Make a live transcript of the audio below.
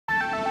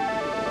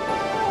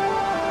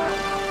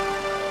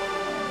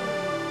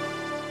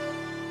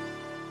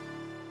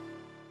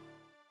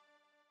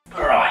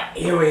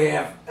Here we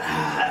have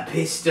a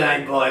pea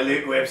stain by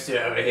Luke Webster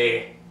over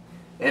here.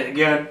 And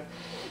again,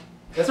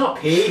 that's not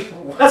pea.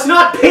 That's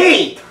not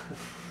pea!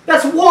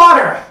 That's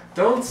water!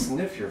 Don't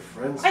sniff your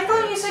friend's I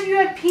thought you said you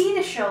had pee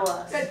to show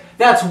us.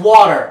 That's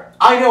water.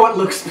 I know what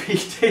Luke's pea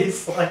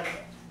tastes like.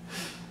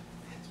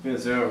 It's been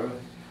so.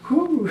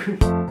 Whew.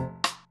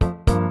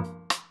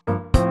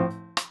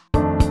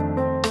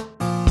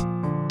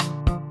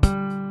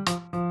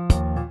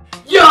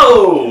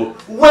 Yo!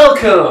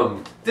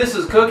 Welcome! This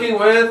is Cooking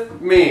with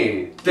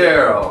me,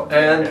 Daryl,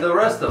 and the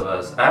rest of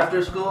us,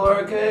 After School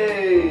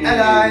Arcade!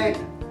 Hello!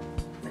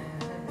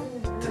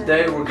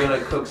 Today we're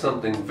gonna cook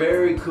something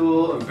very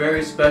cool and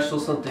very special,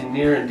 something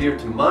near and dear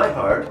to my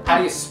heart. How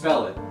do you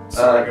spell it?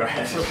 Sorry, go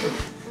ahead.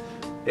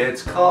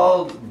 It's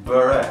called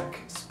Börek,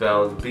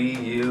 spelled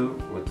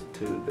B-U with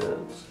two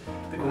N's.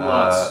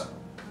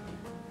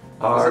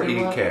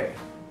 R-E-K,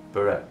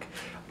 Börek.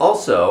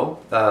 Also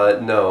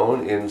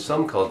known in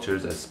some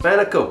cultures as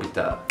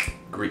spanakopita,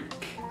 Greek.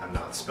 I'm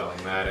not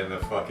spelling that in the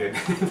fucking...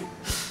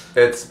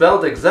 It's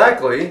spelled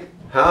exactly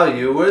how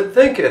you would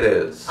think it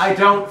is. I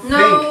don't think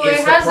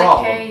it's the has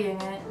problem. a K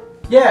in it.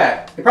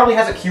 Yeah, it probably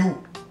has a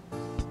Q.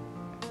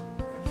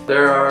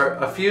 There are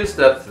a few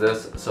steps to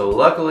this, so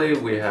luckily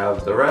we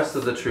have the rest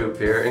of the troop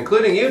here,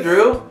 including you,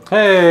 Drew.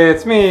 Hey,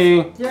 it's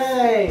me.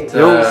 Yay!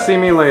 You'll see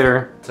me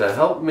later. To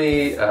help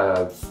me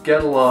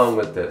get along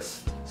with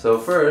this. So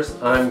first,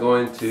 I'm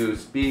going to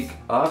speak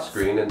off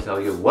screen and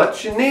tell you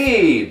what you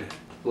need.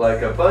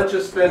 Like a bunch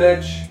of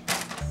spinach,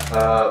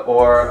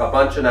 or a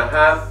bunch and a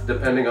half,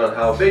 depending on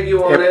how big you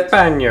want it.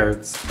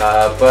 Spaniards.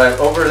 But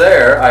over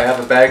there, I have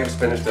a bag of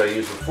spinach that I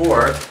used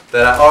before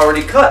that I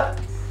already cut.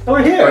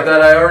 Over here! Or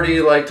that I already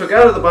took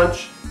out of the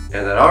bunch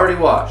and that I already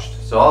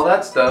washed. So all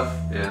that stuff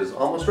is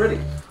almost ready.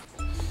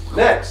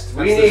 Next,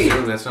 we need...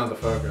 That's not the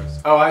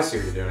focus. Oh, I see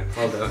what you're doing.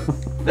 Well done.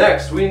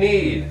 Next, we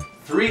need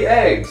 3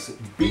 eggs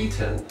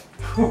beaten.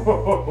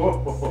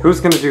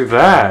 Who's gonna do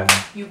that?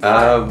 You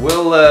I'll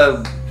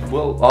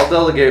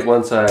delegate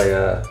once I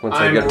get through all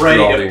the I'm ready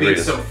to beat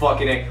ingredients. some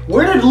fucking egg.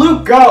 Where did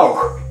Luke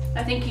go?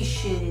 I think he's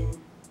shitting.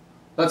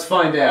 Let's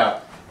find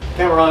out.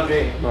 Camera on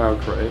me. Oh,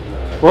 great.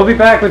 We'll be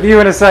back with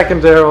you in a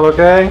second, Daryl,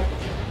 okay?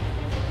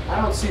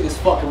 I don't see this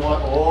fucking one.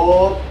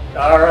 Oh,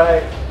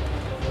 alright.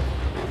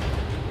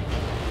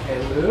 Hey,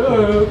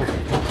 Luke.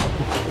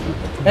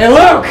 Hey,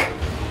 Luke!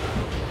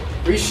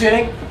 Are you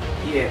shitting?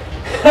 Yeah.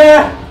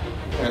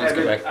 Let's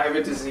go back. I have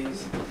a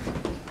disease.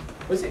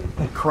 What is it?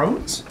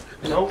 Crohn's?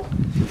 Nope.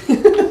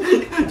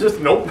 Just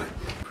nope.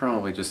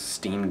 Probably just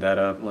steamed that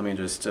up. Let me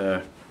just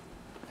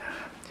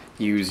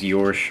use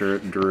your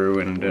shirt, Drew,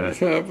 and What's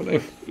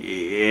happening?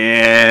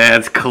 yeah,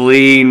 it's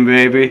clean,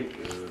 baby.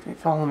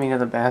 Follow me to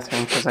the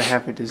bathroom because I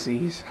have a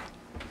disease.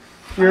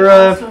 You're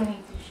I also need to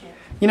shit.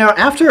 you know,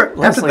 after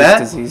Leslie's that,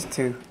 disease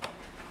too.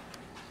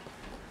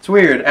 it's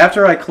weird.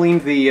 After I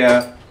cleaned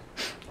the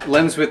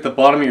lens with the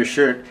bottom of your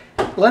shirt,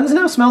 lens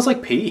now smells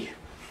like pee.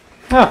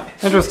 Oh,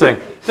 interesting.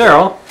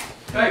 Daryl,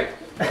 Hey.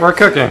 we're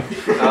cooking.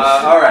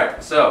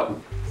 Alright, so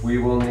we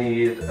will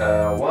need 1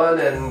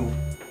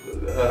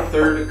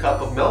 1/3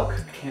 cup of milk.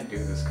 I can't do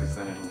this because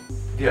then it'll...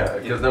 Yeah,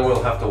 because then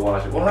we'll have to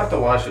wash it. We'll have to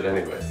wash it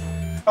anyway.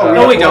 Oh,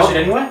 no, we don't?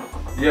 Anyway?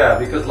 Yeah,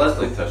 because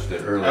Leslie touched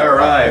it earlier. All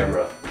right. off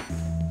camera.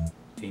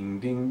 Ding,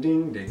 ding,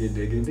 ding, ding, ding,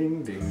 ding,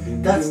 ding,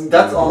 ding.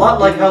 That's a lot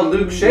like how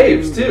Luke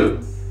shaves too.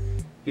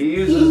 He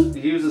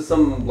uses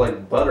some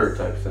like butter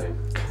type thing.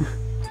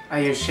 I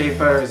use shave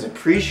butter as a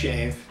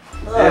pre-shave.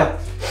 Yeah.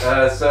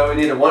 So we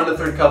need a 1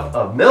 1/3 cup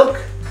of milk,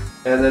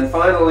 and then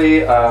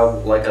finally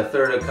like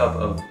 1/3 cup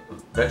of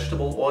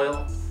vegetable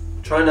oil.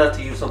 Try not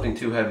to use something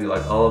too heavy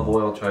like olive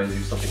oil. Try to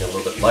use something a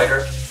little bit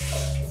lighter.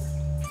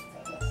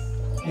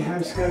 Yeah,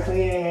 I'm just gonna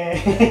clean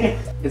it.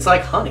 It's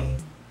like honey,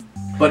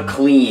 but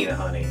clean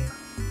honey.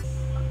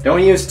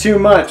 Don't use too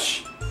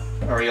much,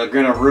 or you're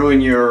gonna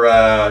ruin your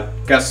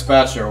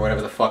gazpacho or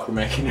whatever the fuck we're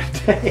making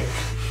today.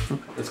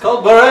 It's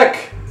called Börek.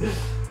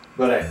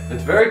 But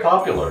It's very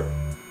popular.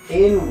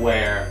 in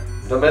where?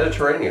 The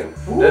Mediterranean,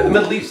 the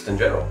Middle East in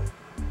general,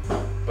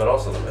 but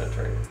also the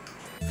Mediterranean.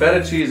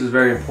 Feta cheese is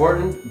very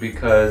important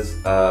because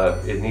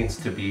it needs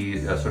to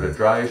be sort of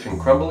dryish and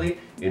crumbly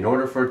in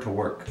order for it to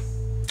work.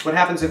 What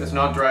happens if it's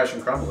not dryish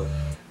and crumbly?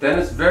 Then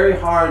it's very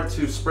hard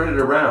to spread it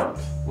around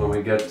when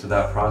we get to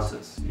that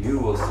process. You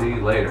will see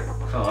later.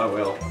 Oh, I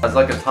will. As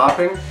like a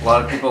topping, a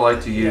lot of people like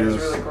to use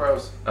it's really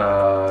gross.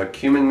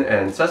 cumin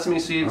and sesame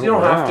seeds. You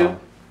don't have to,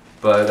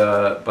 but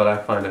I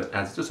find it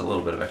adds just a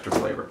little bit of extra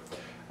flavor.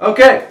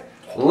 Okay,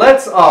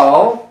 let's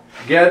all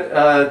get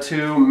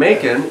to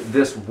making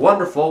this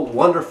wonderful,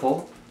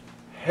 wonderful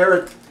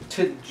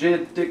heritage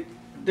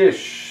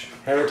dish.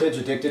 Heritage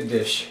addicted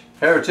dish.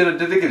 Heritage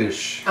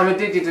dish. I'm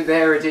addicted to the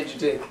heritage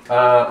dish.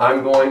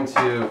 I'm going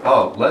to.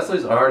 Oh,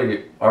 Leslie's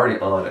already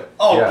on it.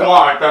 Oh Yeah.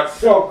 god, that's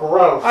so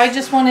gross. I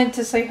just wanted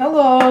to say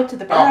hello to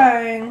the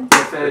brine.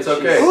 It's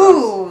okay.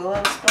 Ooh, a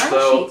little splashy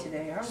So-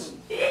 today, aren't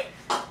we?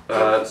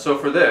 So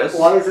for this,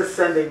 Why is this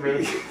sending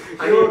me?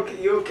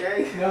 You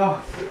okay? No,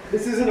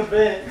 this isn't a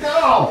bit.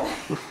 No!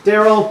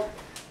 Daryl,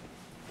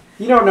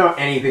 You don't know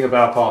anything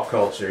about pop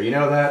culture. You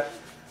know that?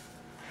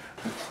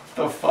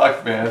 The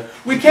fuck, man?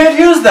 We can't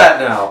use that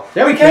now.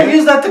 Yeah, we can't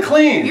use that to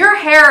clean. Your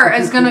hair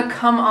is gonna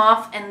come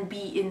off and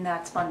be in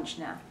that sponge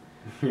now.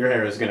 Your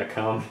hair is gonna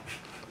come.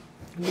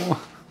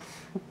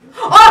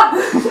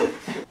 Oh!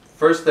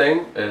 First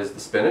thing is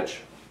the spinach.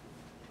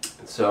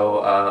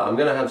 So I'm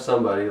gonna have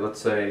somebody, let's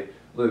say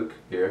Luke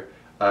here,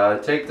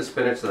 take the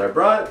spinach that I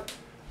brought,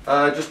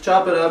 just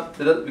chop it up.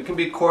 It can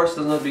be coarse,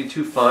 doesn't have to be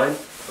too fine,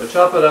 but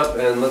chop it up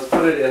and let's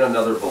put it in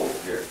another bowl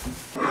here.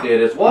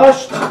 It is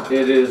washed,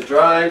 it is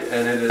dried,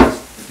 and it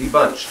is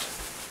debunched.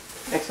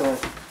 Excellent.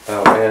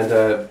 Oh,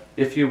 and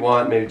if you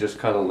want, maybe just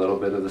cut a little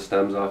bit of the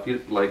stems off.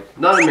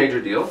 Not a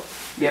major deal.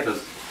 Yep.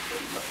 Because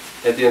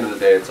at the end of the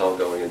day, it's all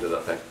going into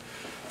that thing.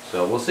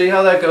 So we'll see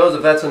how that goes.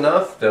 If that's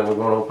enough, then we're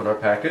going to open our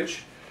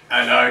package.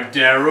 Hello,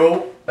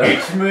 Darel.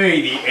 It's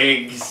me, the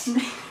eggs.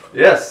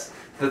 Yes,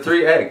 the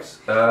 3 eggs.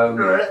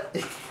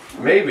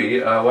 Maybe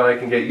what I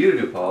can get you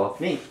to do, Paul,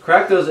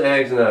 crack those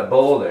eggs in that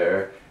bowl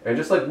there and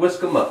just like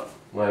whisk them up.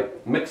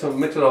 Like mix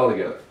it all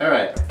together.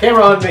 Alright,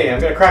 camera on me. I'm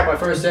gonna crack my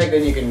first egg,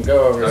 then you can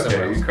go over to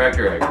somewhere Okay, else. you crack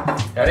your egg.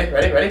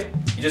 Ready?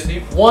 You just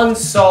need one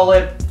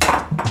solid.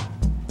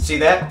 See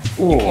that?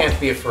 You can't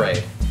be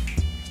afraid.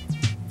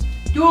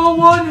 Do a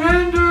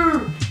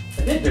one-hander!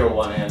 I did do a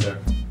one-hander.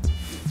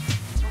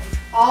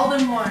 All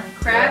in one.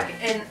 Crack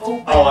and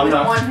open I'm with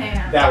not. one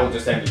hand. That will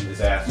just end in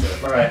disaster.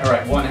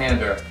 Alright,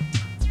 one-hander.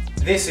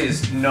 This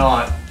is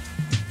not.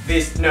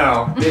 This,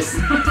 no. This,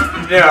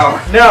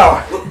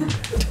 no.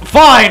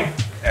 Fine!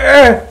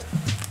 Yeah.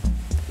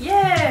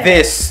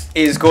 This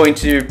is going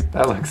to.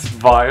 That looks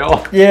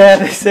vile. Yeah,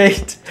 this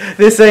ain't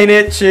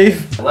it,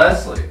 Chief.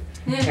 Leslie,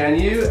 can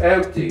you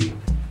empty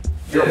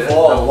Your the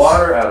balls.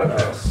 water out of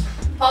this?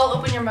 Paul,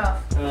 open your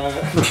mouth.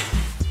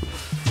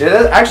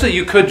 Actually,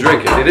 you could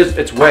drink it.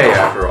 It's whey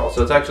after all,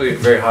 so it's actually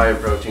very high in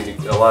protein.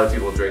 A lot of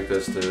people drink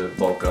this to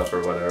bulk up or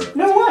whatever.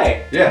 No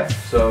way. Yeah,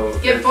 so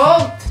Get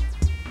bulked.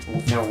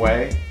 No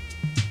way.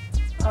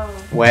 Oh.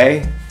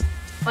 Way.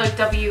 Like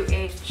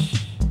WH.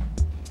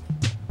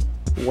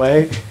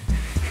 Way.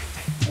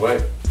 whey.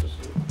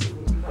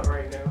 Not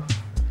right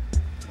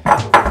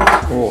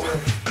now. Cool.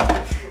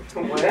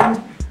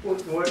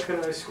 What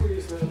can I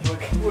squeeze then?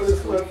 What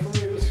is left for me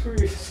to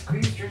squeeze?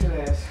 Squeeze your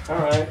ass.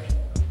 Alright.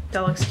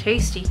 That looks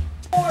tasty.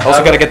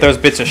 Also gotta get those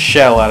bits of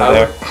shell out of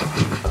there.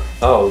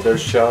 Oh,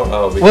 there's shell.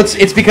 Oh, Well,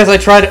 it's because I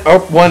tried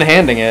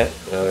one-handing it.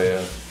 Oh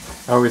yeah.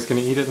 Oh, he's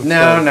gonna eat it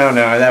instead. No,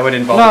 that would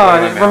involve.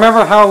 No,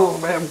 remember how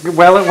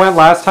well it went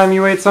last time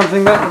you ate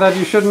something that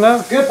you shouldn't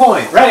have? Good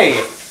point. Ready?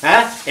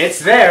 Huh? It's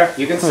there.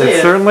 You can see It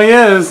it. certainly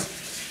is.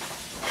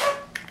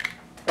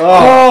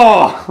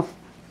 Oh.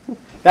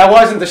 That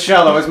wasn't the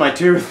shell. That was my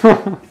tooth.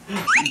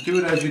 Do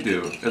it as you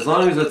do, as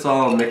long as it's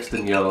all mixed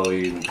and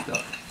yellowy and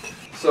stuff.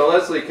 So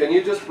Leslie, can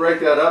you just break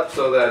that up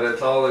so that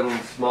it's all in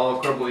small,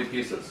 crumbly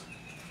pieces?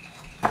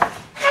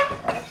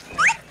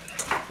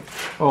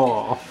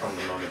 Oh. From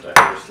the moment I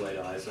first laid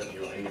eyes on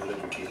you, I knew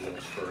that we'd be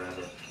linked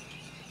forever.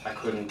 I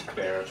couldn't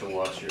bear to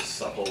watch your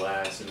supple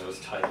ass in those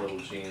tight little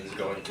jeans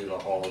going through the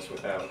halls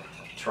without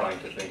trying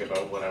to think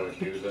about what I would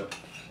do though.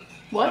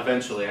 What?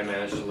 Eventually I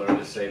managed to learn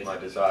to save my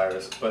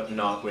desires, but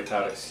not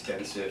without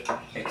extensive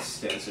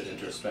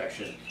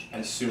introspection.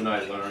 And soon I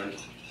learned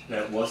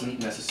that it wasn't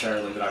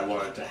necessarily that I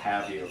wanted to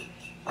have you,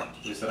 it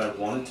was that I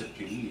wanted to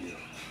be you.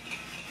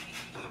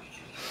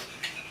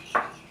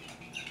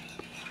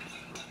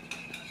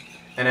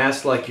 An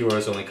ass like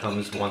yours only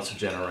comes once a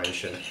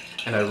generation,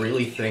 and I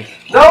really think...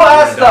 No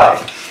ass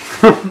stuff!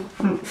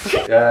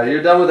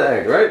 You're done with the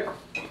egg, right?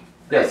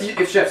 Yes.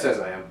 If Chef says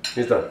I am.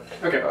 He's done.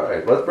 Okay.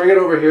 Alright, let's bring it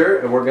over here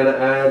and we're gonna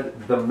add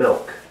the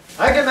milk.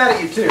 I get mad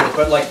at you too,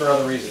 but like for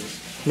other reasons.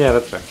 Yeah,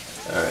 that's fair.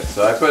 Alright,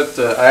 so I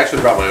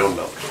actually brought my own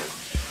milk.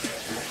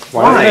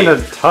 Why is it in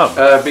a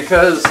tub?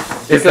 Because...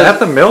 Is that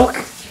the milk?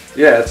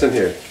 Yeah, it's in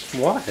here.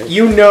 Why?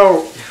 You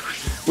know,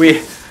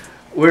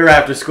 we're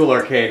after school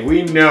arcade.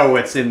 We know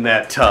what's in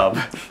that tub.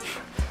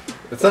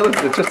 It's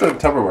just a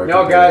Tupperware.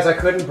 No, container. guys, I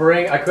couldn't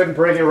bring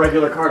a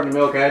regular carton of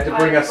milk. I had to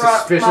bring a brought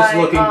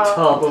suspicious-looking my,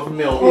 tub of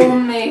milk.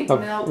 Homemade A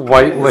milk.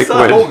 white It's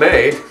not liquid.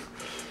 homemade.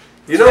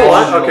 You know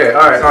what? Okay,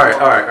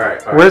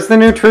 alright. Where's the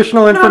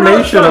nutritional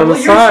information on the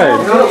side?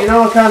 You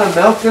know what kind of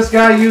milk this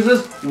guy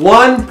uses?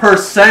 1%.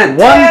 1%.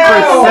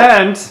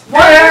 1%.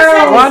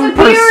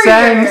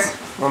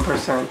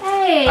 1%.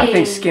 Hey. I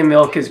think skim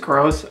milk is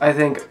gross. I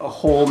think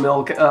whole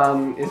milk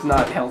is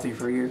not healthy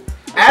for you.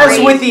 As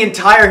with the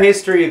entire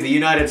history of the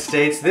United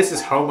States, this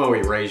is homo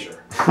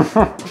erasure.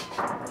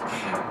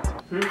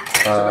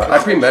 I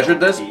pre-measured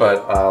this,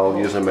 but I'll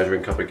use a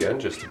measuring cup again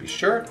just to be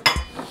sure.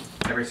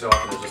 Every so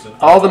often there's just an...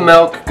 All the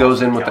milk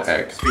goes in with the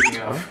egg.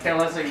 Speaking of... Hey,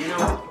 Leslie, you know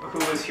who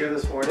was here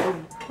this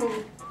morning?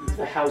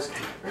 The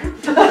housekeeper.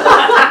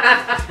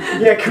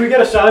 Yeah, can we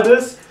get a shot of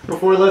this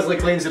before Leslie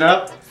cleans it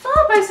up?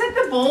 Stop! I said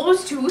the bowl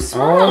was too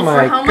small Oh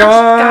my for how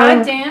God.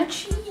 much goddamn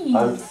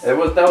cheese. That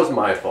was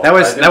my fault. That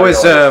was I didn't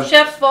realize.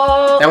 Chef's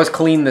fault. That was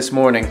clean this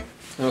morning.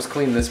 It was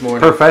clean this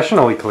morning.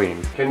 Professionally clean.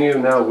 Can you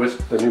now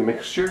whisk the new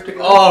mixture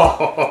together?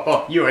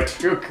 Oh, you are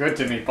too good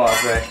to me,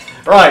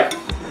 Börek. Right.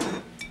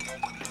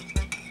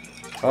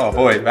 Oh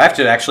boy, I have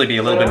to actually be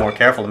a little bit more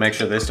careful to make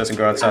sure this doesn't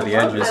go outside the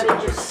edges.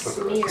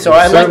 So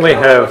I Certainly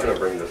have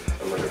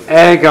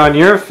egg on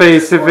your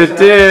face if it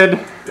did.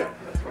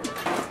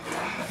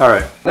 All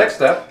right. Next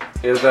step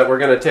is that we're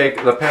going to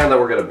take the pan that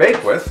we're going to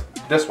bake with,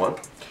 this one,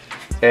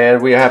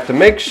 and we have to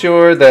make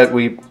sure that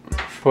we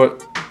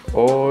put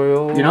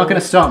oil. You're not going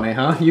to stop me,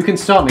 huh? You can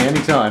stop me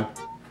anytime.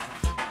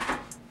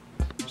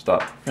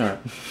 Stop. All right.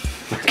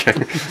 Okay.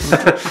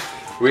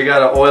 We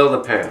got to oil the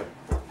pan.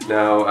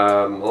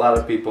 Now, a lot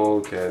of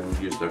people can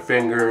use their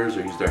fingers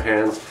or use their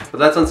hands, but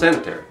that's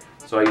unsanitary.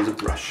 So I use a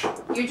brush.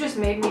 You just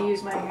made me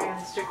use my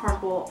hands to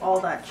crumble all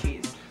that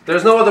cheese.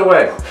 There's no other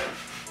way.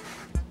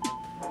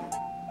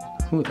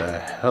 Who the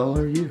hell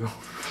are you?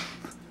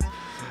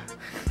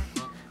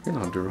 You're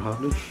not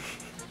Darel.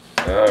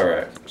 All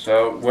right.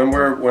 So when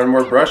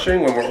we're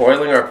brushing, when we're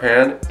oiling our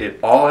pan, it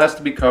all has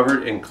to be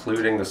covered,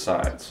 including the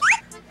sides.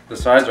 The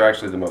sides are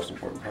actually the most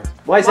important part.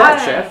 Why is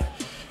that,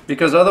 Chef?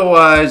 Because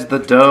otherwise the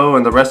dough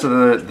and the rest of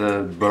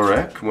the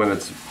börek, when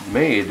it's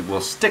made,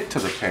 will stick to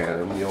the pan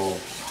and you'll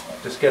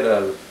just get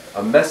a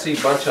messy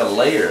bunch of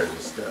layers and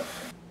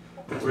stuff.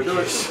 We're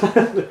doing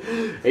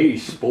Hey,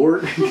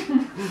 sport.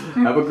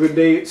 Have a good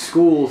day at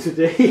school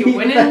today. You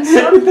winning?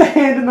 Put the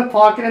hand in the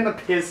pocket and the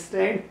piss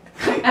stain.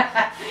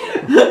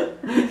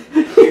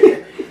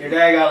 Your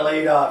dad got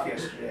laid off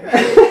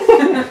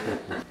yesterday.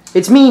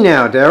 It's me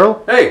now,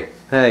 Darel. Hey!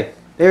 Hey,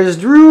 there's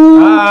Drew.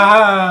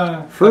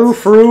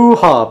 Frou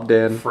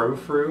Hobden.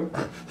 Frou.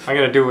 I'm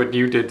gonna do what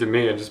you did to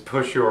me and just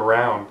push you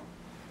around.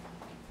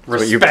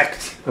 What you-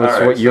 Respect. That's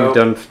Alright, what you've so-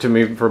 done to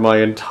me for my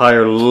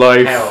entire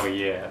life. Hell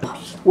yeah.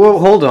 Well,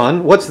 hold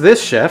on. What's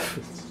this, Chef?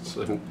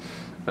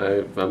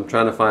 I'm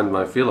trying to find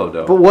my Filo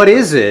dough. But what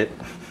is it?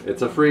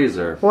 It's a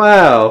freezer.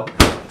 Wow.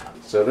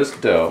 So this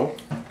dough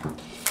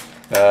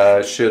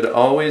should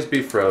always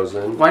be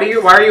frozen. Why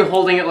are you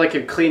holding it like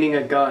you're cleaning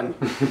a gun?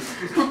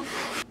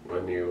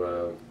 When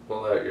you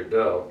pull out your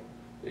dough,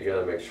 you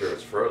gotta make sure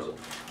it's frozen.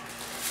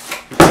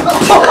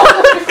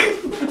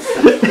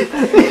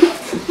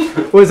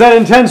 Was that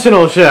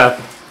intentional,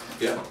 Chef?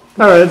 Yeah.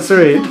 Alright,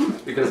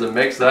 sweet. Because it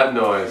makes that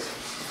noise.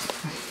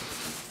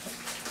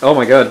 Oh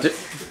my god.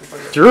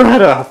 Drew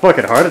had a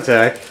fucking heart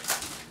attack.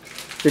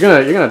 You're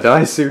gonna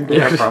die soon, dude.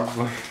 Yeah,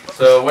 probably.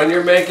 So when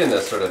you're making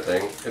this sort of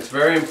thing, it's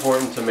very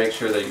important to make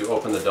sure that you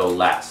open the dough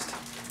last.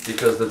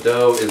 Because the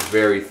dough is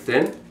very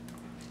thin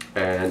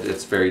and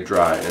it's very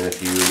dry. And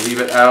if you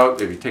leave it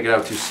out, if you take it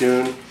out too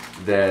soon,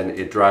 then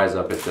it dries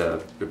up,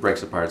 it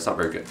breaks apart. It's not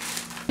very good.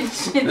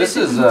 This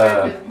is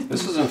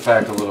in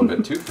fact a little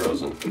bit too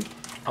frozen.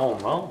 Oh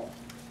no.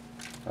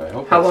 I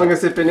hope. How that's- long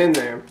has it been in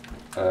there?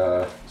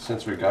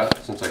 Since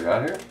I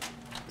got here,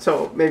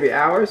 So maybe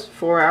hours?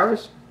 4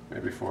 hours?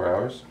 maybe 4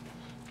 hours.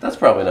 That's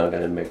probably not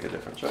going to make a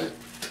difference, right?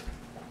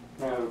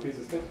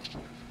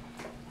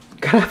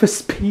 Gotta have a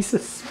piece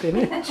of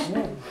spinach.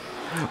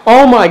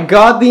 Oh my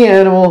god, the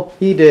animal.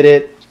 He did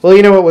it. Well,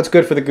 you know what? What's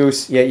good for the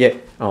goose? Yeah.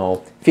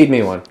 Oh, feed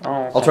me one.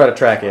 Oh. I'll try to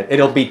track it.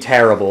 It'll be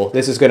terrible.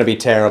 This is gonna be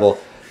terrible.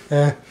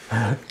 I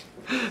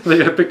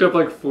picked up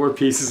like 4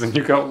 pieces and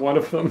you got one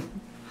of them.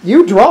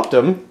 You dropped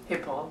him. Hey,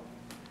 Paul.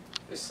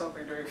 There's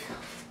something very...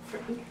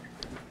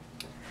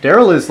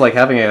 Darel is like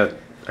having a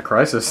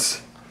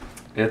crisis.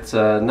 It's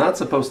not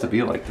supposed to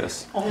be like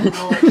this. Oh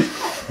no.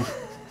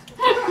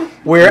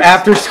 We're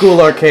after school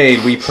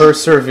arcade. We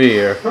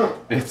persevere.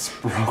 It's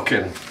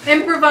broken.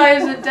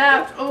 Improvise,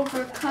 adapt,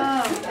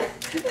 overcome.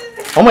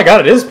 Oh my god,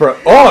 it is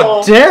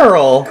Oh,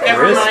 Darel.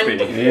 Never mind.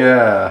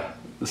 Yeah.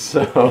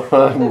 So, We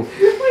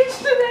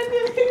should end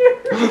it here.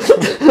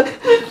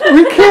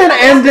 We can't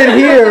end it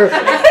here.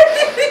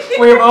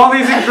 We have all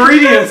these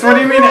ingredients. What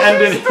do you mean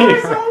end it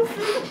here?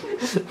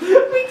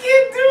 We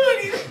can't do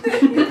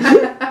anything.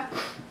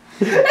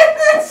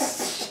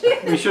 That's shit.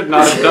 We should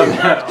not have done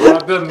that.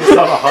 I've done this on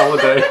a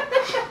holiday.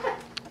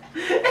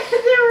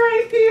 They're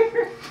right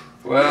here.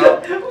 well,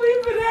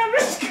 We've been after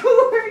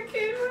school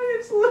working.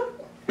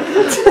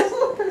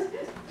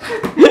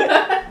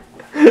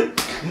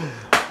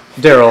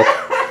 Darel,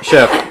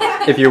 Chef,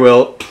 if you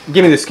will,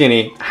 give me the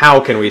skinny. How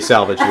can we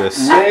salvage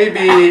this?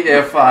 maybe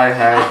if I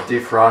had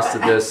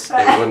defrosted this,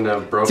 it wouldn't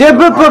have broken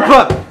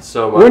apart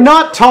so much. We're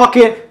not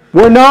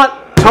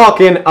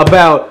talking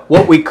about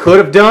what we could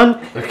have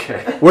done.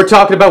 Okay. We're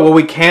talking about what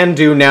we can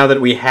do now that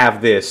we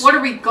have this. What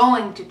are we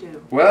going to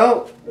do?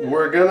 Well,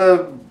 we're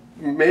gonna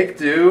make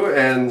do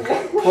and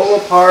pull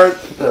apart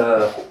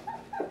the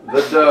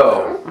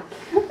dough.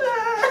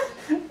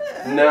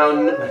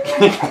 Now,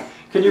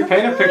 Can you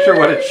paint a picture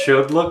what it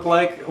should look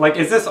like? Like,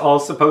 is this all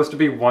supposed to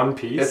be one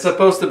piece? it's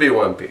supposed to be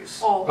one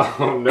piece, Oh.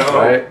 Oh no.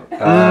 right?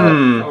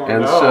 Oh,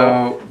 And no.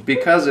 so,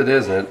 because it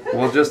isn't,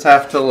 we'll just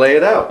have to lay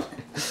it out.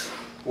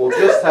 We'll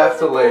just have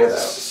to lay it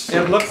out.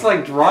 It looks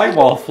like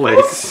drywall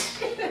flakes.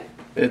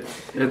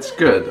 It's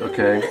good,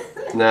 okay?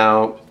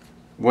 Now,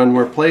 when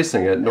we're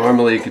placing it,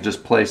 normally you could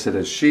just place it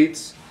as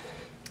sheets,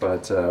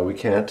 but we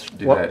can't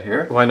do that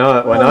here. Why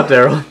not? Why not,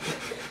 Darel?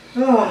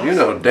 You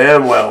know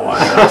damn well why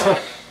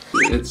not.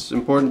 It's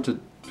important to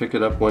pick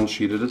it up one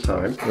sheet at a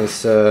time.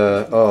 This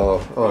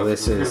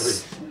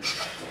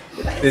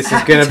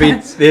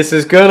this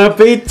is gonna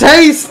be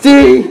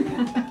tasty.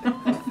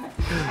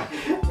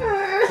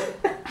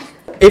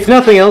 If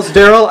nothing else,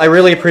 Darel, I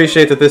really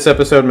appreciate that this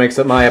episode makes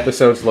my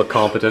episodes look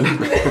competent.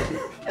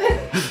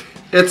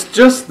 It's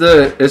just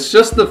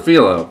the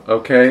Filo,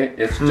 okay?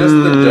 It's just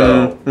the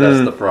dough.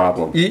 That's the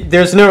problem.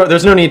 There's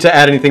no need to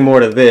add anything more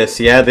to this.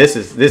 Yeah, this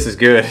is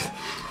good.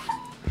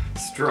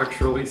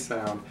 Structurally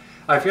sound.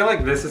 I feel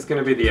like this is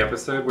going to be the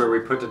episode where we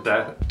put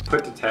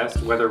to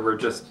test whether we're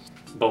just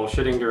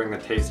bullshitting during the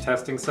taste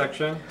testing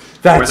section.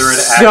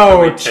 That's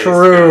so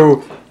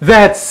true.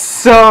 That's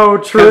so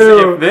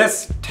true. If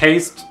this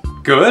tastes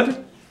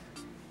good,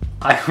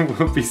 I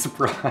will be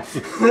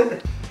surprised.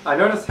 I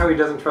noticed how he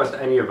doesn't trust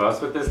any of us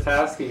with this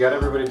task. He got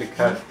everybody to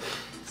cut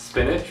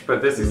spinach,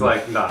 but this is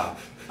like, nah.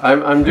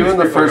 I'm doing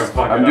the first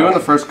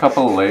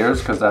couple of layers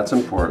because that's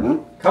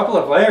important. Couple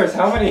of layers?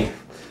 How many?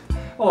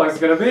 Oh, it's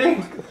gonna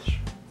be.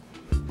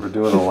 We're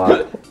doing a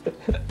lot.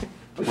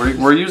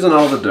 We're using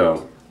all the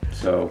dough,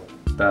 so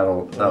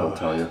that'll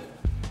tell you.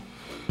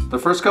 The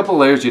first couple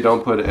of layers you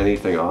don't put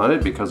anything on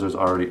it because there's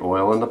already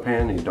oil in the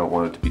pan and you don't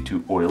want it to be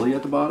too oily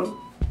at the bottom.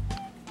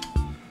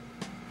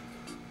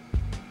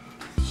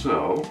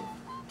 So,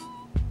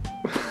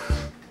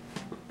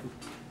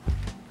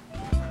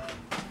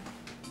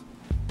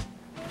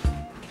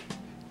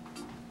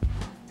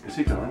 is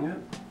he gone yet?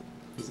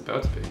 He's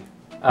about to be.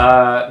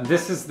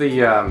 This is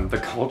the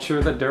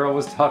culture that Darel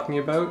was talking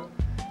about.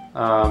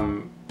 I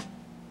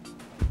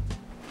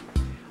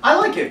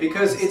like it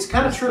because it's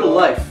kind of true to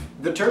life.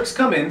 The Turks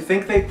come in,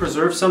 think they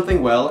preserve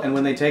something well, and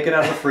when they take it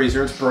out of the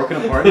freezer, it's broken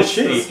apart and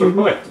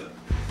shitty.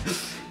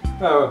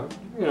 Oh,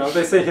 you know,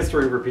 they say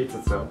history repeats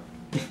itself.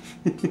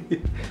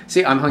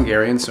 See, I'm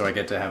Hungarian, so I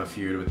get to have a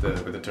feud with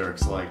the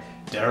Turks. Like,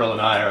 Darel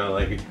and I are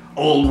like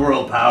old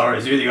world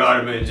powers. You're the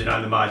Ottomans, and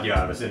I'm the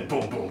Magyars, and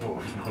boom, boom, boom. You know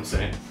what I'm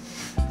saying?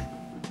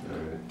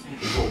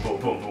 Boom, boom,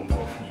 boom, boom,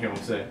 boom. You know what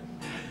I'm saying?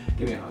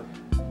 Give me a hug.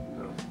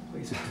 No,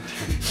 please.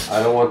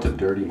 I don't want to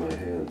dirty my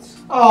hands.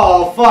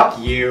 Oh, fuck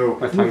you.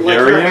 With Like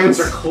your hands Hungarians?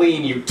 are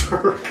clean, you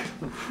Turk.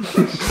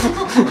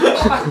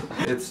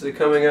 It's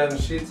coming out in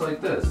sheets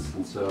like this,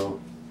 and so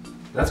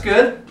that's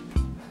good.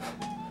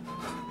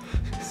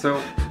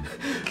 So,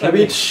 I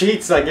mean,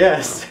 sheets, I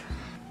guess.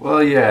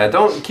 Well, yeah,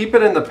 don't keep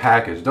it in the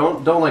package.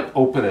 Don't like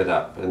open it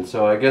up. And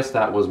so I guess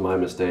that was my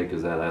mistake,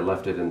 is that I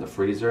left it in the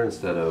freezer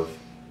instead of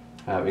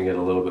having it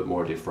a little bit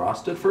more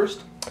defrosted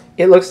first.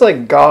 It looks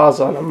like gauze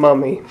on a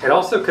mummy. it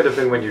also could have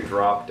been when you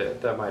dropped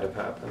it. That might have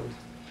happened.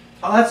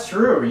 Oh, that's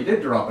true. You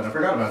did drop it. I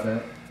forgot about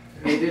that.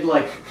 It did,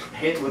 like,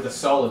 hit with a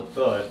solid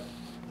thud.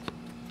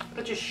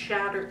 It just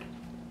shattered.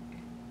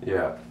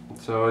 Yeah,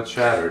 so it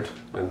shattered,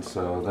 and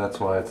so that's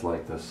why it's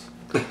like this.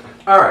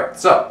 Alright,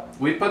 so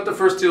we put the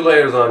first two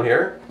layers on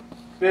here.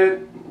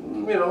 It,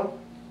 you know,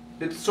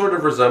 it sort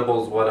of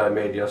resembles what I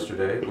made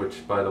yesterday,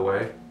 which, by the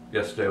way,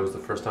 yesterday was the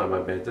first time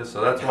I made this,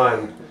 so that's why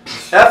I'm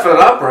effing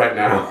up right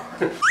now.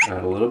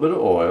 Add a little bit of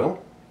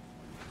oil.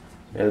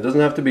 And it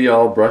doesn't have to be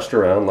all brushed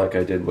around like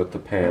I did with the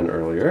pan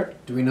earlier.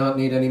 Do we not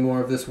need any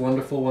more of this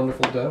wonderful,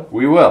 wonderful dough?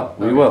 We will,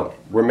 we will.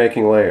 We're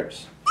making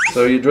layers.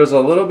 So you drizzle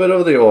a little bit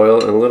of the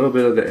oil and a little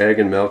bit of the egg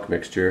and milk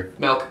mixture.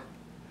 Milk.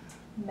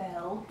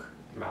 Milk.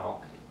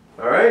 Milk.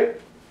 Alright?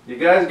 You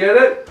guys get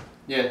it?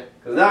 Yeah.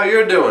 Because now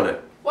you're doing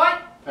it.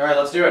 What? Alright,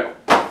 let's do it.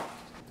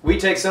 We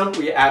take some,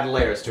 we add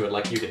layers to it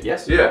like you did,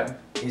 yes? Yeah.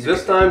 Easy.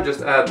 This time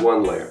just add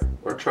one layer.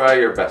 Or try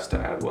your best to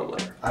add one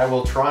layer. I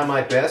will try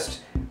my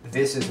best.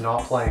 This is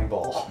not playing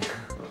ball.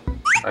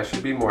 I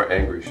should be more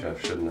angry,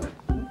 Chef, shouldn't I?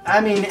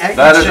 I mean,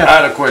 That is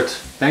adequate.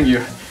 Thank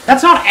you.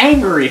 That's not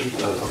angry.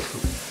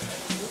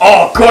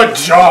 Oh, good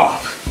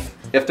job!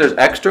 If there's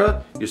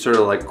extra, you sort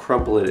of like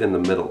crumple it in the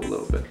middle a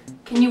little bit.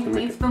 Can you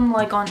leave them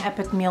like on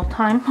epic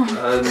mealtime?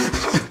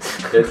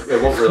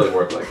 It won't really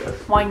work like that.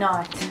 Why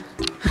not?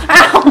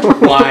 Ow!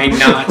 Why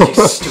not, you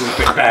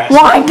stupid bastard?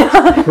 Why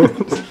not?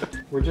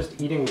 We're just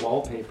eating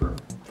wallpaper.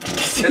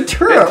 It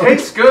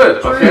tastes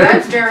good, okay?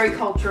 That's very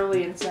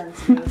culturally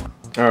insensitive.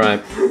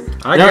 Alright.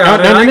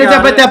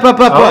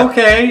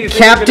 Okay.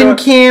 Captain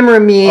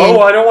Cameraman. Oh,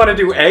 I don't want to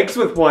do eggs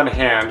with one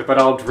hand, but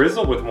I'll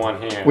drizzle with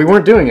one hand. We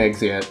weren't doing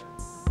eggs yet.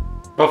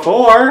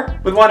 Before,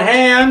 with one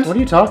hand. What are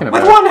you talking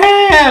about? With one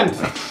hand.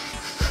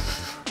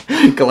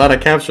 Glad I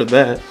captured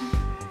that.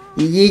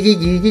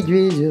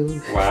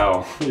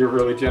 Wow, you're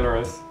really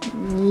generous.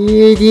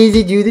 Do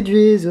the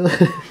drizzle.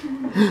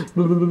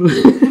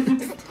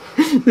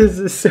 This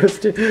is so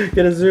stupid.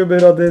 Gotta zoom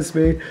in on this,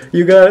 me.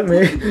 You got it,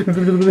 me.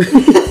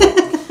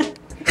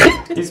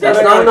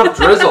 That's not enough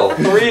drizzle.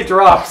 3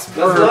 drops.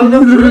 That's not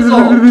enough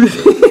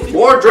drizzle.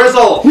 More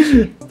drizzle.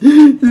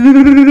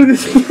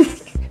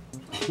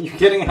 You're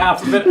getting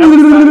half of it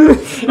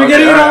outside. You're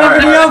getting it all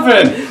up in the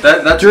oven.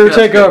 That's Drew, that's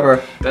take good.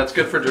 over. That's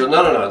good for Drew.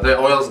 No. The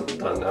oil's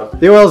done now.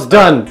 The oil's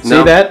done. See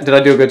No. that? Did I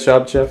do a good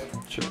job, Chef?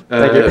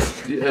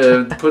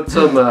 Put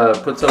some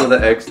of the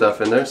egg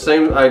stuff in there.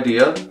 Same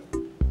idea.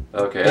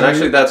 Okay, and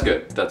actually that's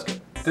good. That's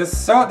good.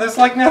 There's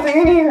like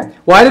nothing in here.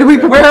 Why did we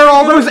prepare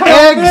all those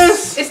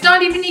eggs? It's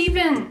not even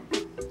even.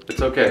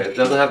 It's okay. It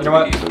doesn't have to You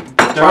know be what? even.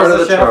 It's part of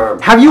the Chef. charm.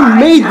 Have you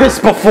made this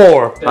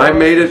before? I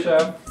made it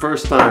Chef.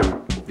 first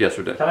time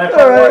yesterday. Can I put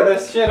more of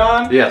this shit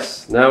on?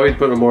 Yes. Now we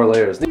put more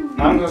layers. I'm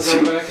gonna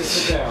go back and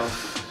sit down.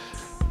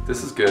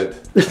 This is good.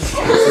 This is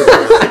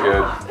really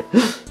good.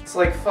 It's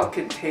like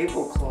fucking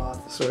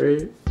tablecloth.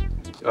 Sweet.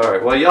 All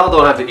right. Well, y'all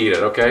don't have to eat it.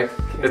 Okay.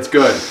 It's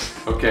good.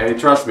 Okay.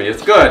 Trust me.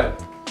 It's good.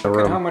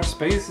 Look at how much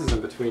space is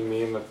in between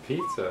me and the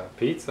pizza.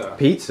 Pizza.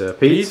 Pizza.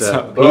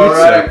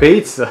 Börek.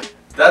 Pizza.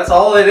 That's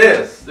all it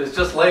is. It's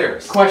just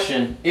layers.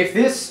 Question: if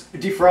this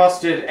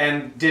defrosted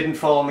and didn't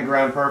fall on the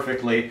ground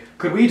perfectly,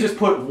 could we just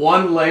put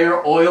one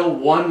layer oil,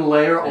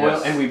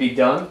 Yes. and we'd be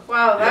done?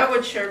 Wow, that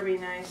would sure be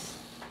nice.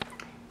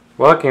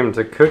 Welcome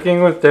to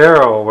Cooking with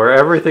Darel, where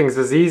everything's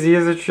as easy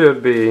as it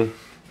should be.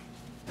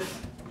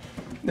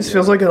 This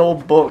feels like an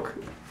old book.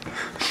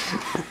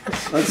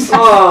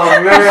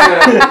 Oh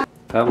man.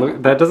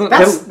 That doesn't.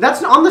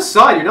 That's on the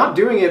side. You're not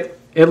doing it.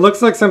 It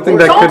looks like something You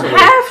that don't could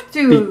have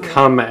to.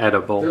 become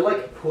edible. They're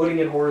like putting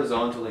it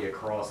horizontally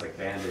across like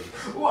bandage.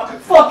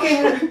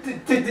 Fucking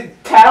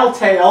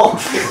tattletale.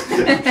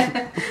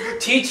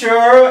 Teacher,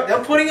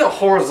 they're putting it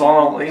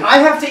horizontally. I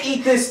have to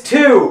eat this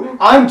too.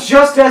 I'm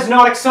just as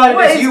not excited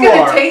What, as it's you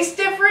gonna are. taste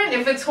different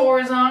if it's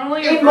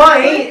horizontally? It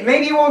might.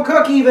 Maybe it won't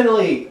cook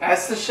evenly.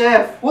 Ask the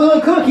chef. Will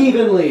it cook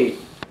evenly?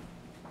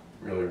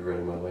 Really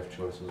regretting my life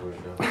choices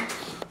right now.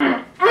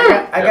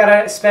 I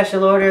got a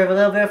special order of a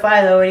little bit of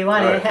Filo. What do you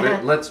want? All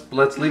right,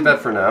 let's leave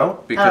that for now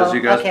because Oh, you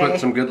guys okay. put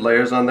some good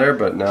layers on there,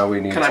 but now we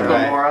need Can I some.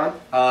 put more on?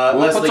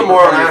 We'll Leslie, put some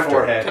more on your after.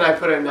 forehead. Can I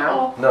put it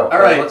now? No. All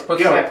right, Let's put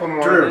go. some. Can I put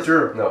more on this?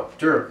 Drew. No.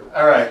 Drew.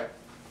 All right.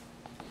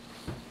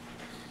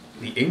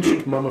 The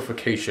ancient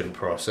mummification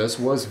process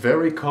was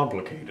very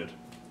complicated.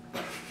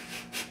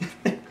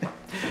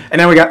 And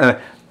now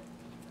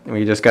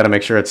we just got to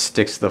make sure it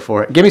sticks to the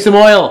forehead. Give me some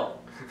oil.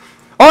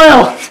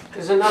 Oil.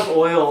 There's enough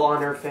oil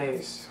on her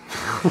face.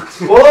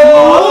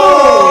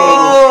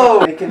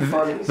 Whoa! Making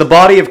funny. The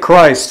body of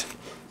Christ.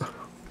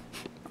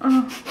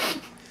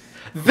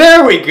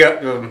 There we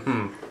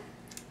go.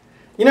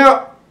 You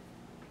know,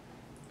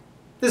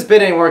 this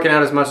bit ain't working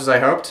out as much as I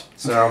hoped.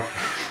 So,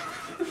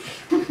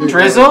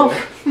 Drizzle?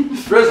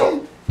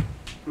 Drizzle.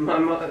 My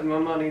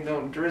money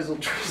don't drizzle.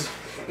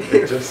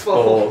 It just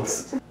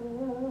folds.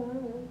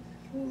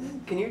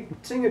 Can you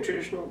sing a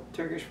traditional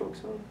Turkish folk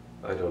song?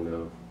 I don't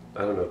know.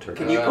 I don't know Turkish.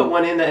 Can you put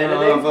one in the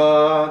editing?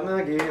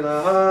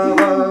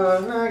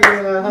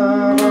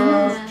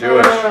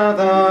 Jewish.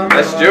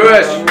 That's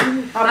Jewish.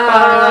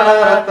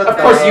 of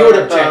course you would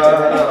object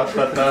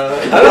to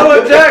that. I don't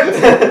object.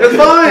 It's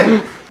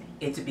fine.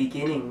 It's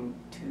beginning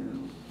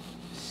to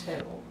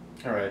settle.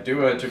 All right,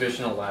 do a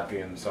traditional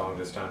Latvian song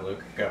this time,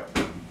 Luke. Go.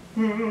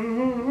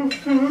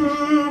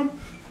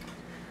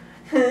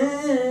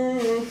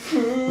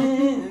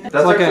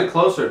 That's like actually a-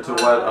 closer to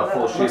what a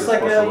full sheet is Looks like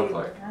supposed a- to look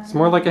like. It's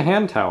more like a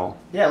hand towel.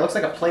 Yeah, it looks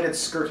like a plaited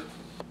skirt.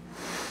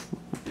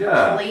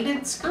 Yeah.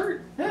 Plated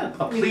skirt? Yeah.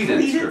 A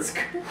pleated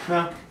skirt.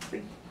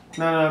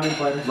 No, I mean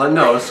plaited.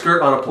 No, a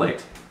skirt on a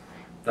plate.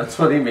 That's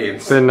what he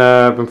means. Been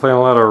playing a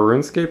lot of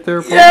RuneScape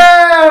there, Paul?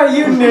 Yeah,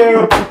 you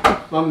knew.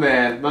 My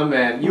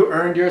man. You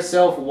earned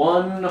yourself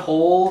one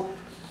whole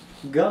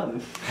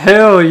gun.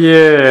 Hell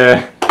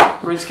yeah!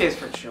 RuneScape's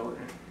for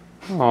children.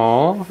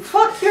 Aw,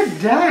 Fuck your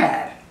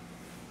dad.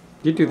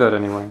 you do that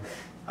anyway.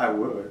 I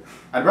would.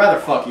 I'd rather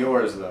fuck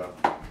yours though.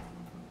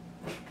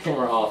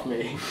 Camera off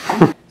me.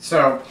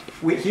 So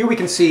here we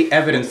can see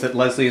evidence that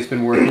Leslie has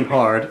been working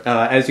hard.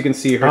 As you can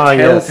see, her Ah,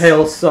 yes.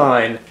 telltale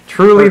sign.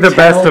 Truly the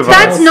best of us.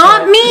 That's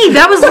not me!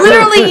 That was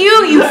literally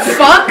you, you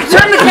fuck!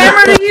 Turn the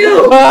camera to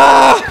you!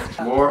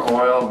 More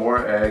oil,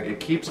 more egg. It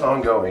keeps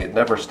on going. It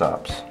never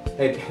stops.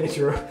 Hey,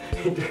 Drew.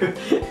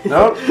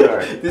 No?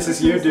 Alright. This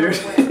is you, dude.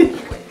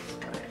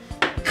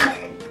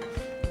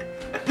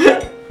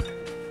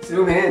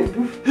 Zoom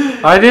in.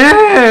 I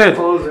did!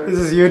 Closer. This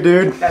is you,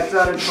 dude. That's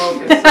out of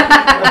focus.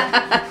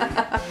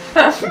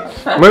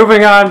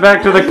 Moving on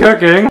back to the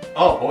cooking.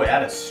 Oh boy,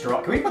 that is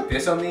strong. Can we put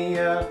this on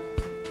the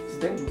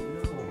thing?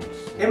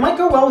 It might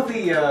go well with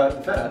the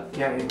feta.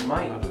 Yeah, it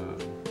might.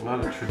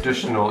 Not a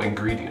traditional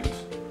ingredient.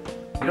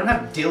 You don't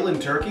have dill in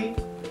Turkey?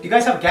 Do you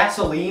guys have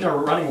gasoline or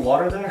running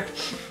water there?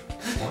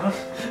 What?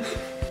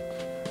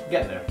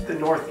 Getting there. The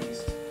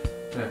Northeast.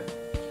 Yeah.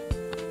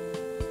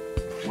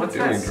 What's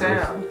Doing, that Drew?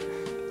 sound?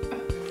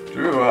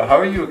 Drew, how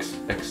are you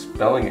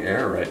expelling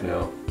air right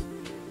now?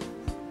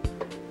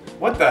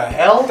 What the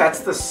hell?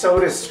 That's the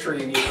soda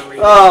stream you were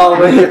reading. Oh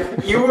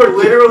man. You were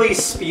literally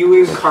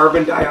spewing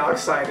carbon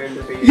dioxide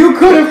into the air. You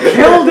could have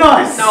killed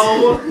us!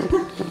 No.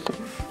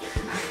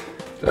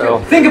 So,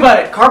 Think about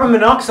it. Carbon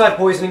monoxide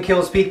poisoning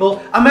kills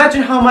people.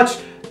 Imagine how much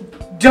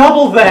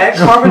double that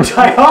carbon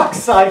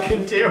dioxide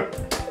can do.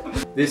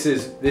 This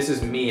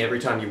is me every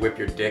time you whip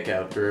your dick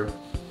out, Drew.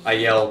 I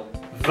yell,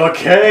 "The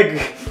keg!"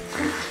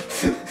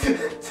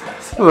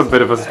 That was a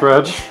bit of a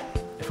stretch.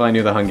 If if I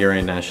knew the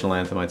Hungarian national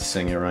anthem, I'd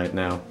sing it right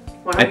now.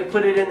 Why don't you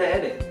put it in the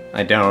edit?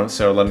 I don't,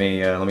 so let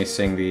me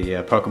sing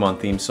the Pokemon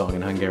theme song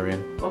in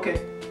Hungarian. Okay.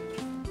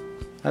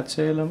 I'm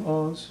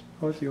gonna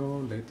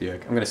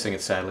sing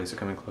it sadly, so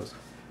come in close.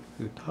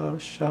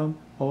 Utarsam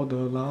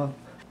odolam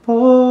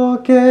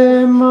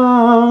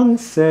Pokemon,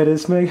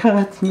 Seres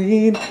meghat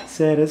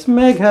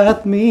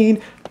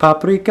min,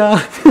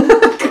 paprika.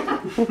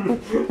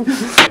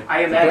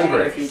 I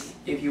imagine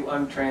if you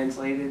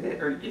untranslated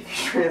it, or if you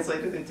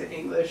translated it to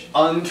English.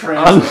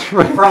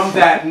 Untranslated from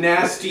that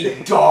nasty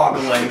dog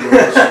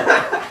language.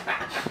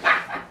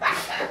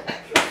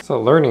 It's a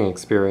learning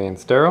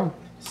experience, Darel.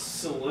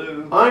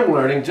 Salute. I'm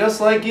learning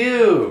just like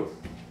you.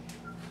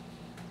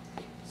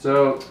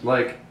 So,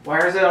 like,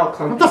 Why is it all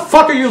clunky? What the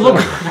fuck are you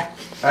looking at?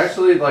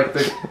 actually, like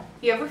the.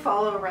 You ever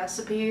follow a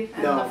recipe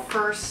and No. the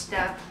first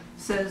step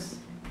says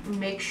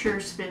make sure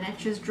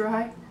spinach is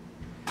dry?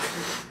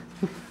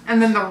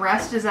 And then the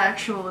rest is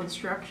actual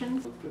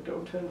instructions? But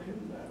don't tell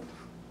him that.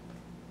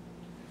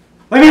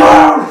 Leave me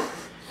alone!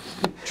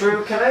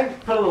 Drew, can I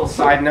put a little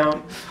side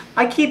note?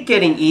 I keep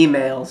getting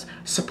emails,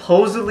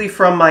 supposedly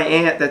from my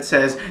aunt, that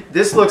says,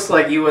 this looks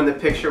like you in the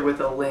picture with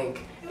a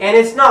link. And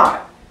it's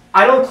not.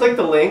 I don't click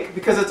the link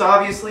because it's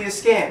obviously a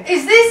scam.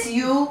 Is this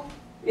you?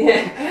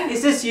 Yeah.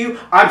 Is this you?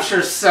 I'm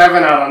sure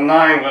 7 out of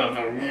 9 would have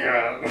been,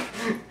 yeah.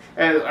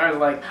 And I'm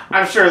like,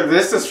 I'm sure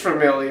this is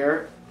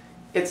familiar.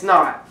 It's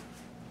not.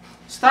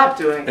 Stop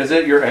doing it. Is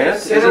it your aunt?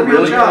 It's Is a it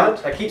real really your job.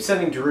 aunt? I keep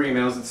sending Drew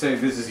emails that say,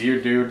 this is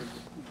you, dude.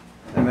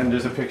 And then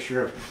there's a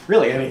picture of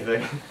really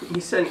anything.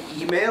 You send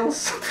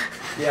emails?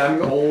 Yeah,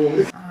 I'm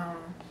old.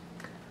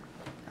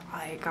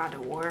 I gotta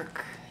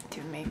work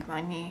to make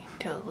money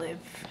to live.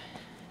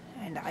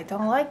 And I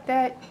don't like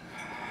that.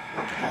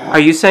 Are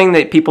you saying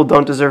that people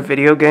don't deserve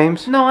video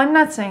games? No, I'm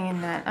not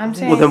saying that. I'm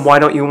saying... Well, then why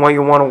don't you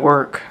want to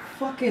work?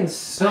 Fucking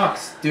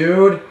sucks,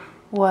 dude.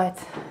 What?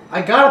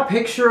 I got a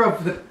picture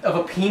of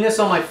a penis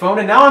on my phone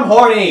and now I'm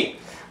horny.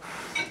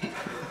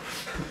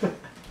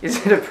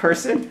 Is it a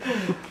person?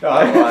 No,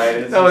 I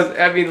lied. No,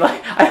 I mean,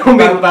 like, I don't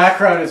My mean...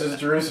 background is just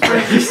Drew's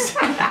face.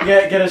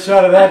 get a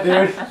shot of that,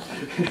 dude.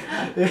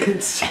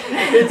 It's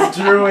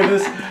Drew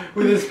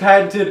with his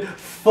patented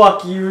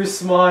 "fuck you"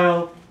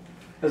 smile.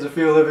 How's it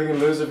feel living in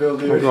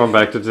Loserville, We're dude? going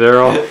back to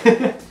Darel.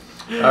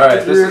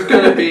 Alright, this is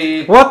gonna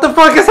be. What the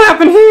fuck has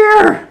happened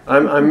here?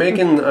 I'm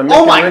making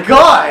Oh my wrinkles.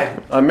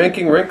 god! I'm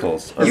making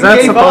wrinkles. Is You that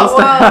gave supposed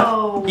to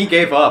Whoa! He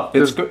gave up.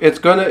 It's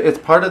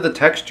part of the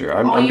texture.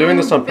 I'm doing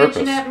this on purpose.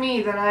 bitching at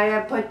me that I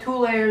had put 2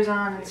 layers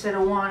on instead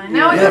of 1, and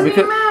now it Yeah, doesn't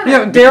because- even matter.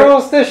 Yeah,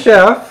 Darel's the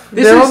chef.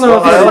 This Darel is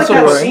knows I like also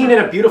that work. scene in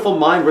A Beautiful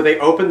Mind where they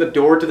open the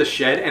door to the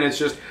shed and it's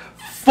just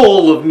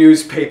full of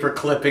newspaper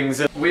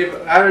clippings. We've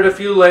added a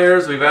few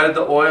layers, we've added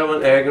the oil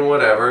and egg and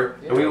whatever,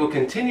 and we will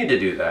continue to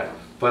do that.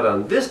 But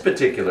on this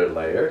particular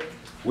layer,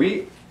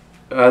 we're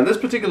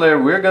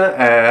gonna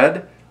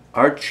add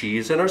our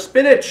cheese and our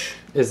spinach.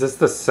 Is this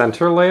the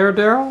center layer,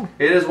 Darel?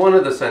 It is one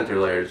of the center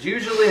layers.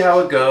 Usually how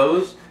it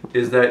goes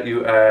is that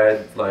you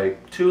add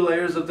like 2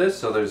 layers of this,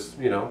 so there's,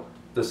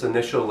 this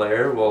initial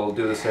layer will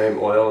do the same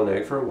oil and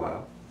egg for a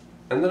while,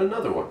 and then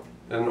another one,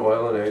 and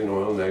oil and egg and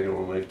oil and egg, and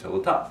we'll leave till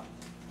the top.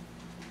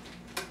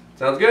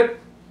 Sounds good?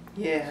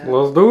 Yeah.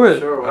 Let's do it.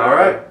 Sure, All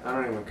right. I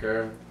don't even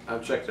care.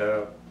 I've checked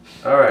out.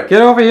 All right.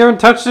 Get over here and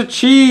touch the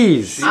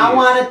cheese. I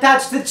want to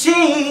touch the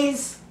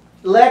cheese.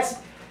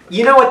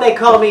 You know what they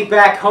call me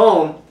back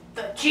home?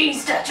 The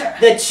cheese toucher.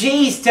 The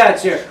cheese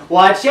toucher.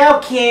 Watch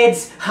out,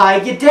 kids.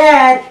 Hide your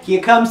dad.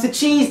 Here comes the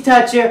cheese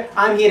toucher.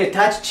 I'm here to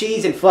touch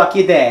cheese and fuck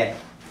your dad.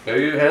 Are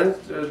your hands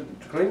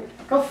clean?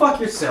 Go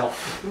fuck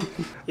yourself.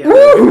 Yeah.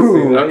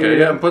 Okay,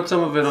 yeah, and put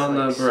some of it on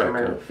the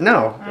Börek.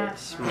 No.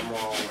 That's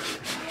small.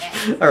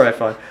 Alright,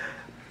 fine.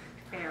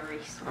 Very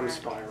smart. I'm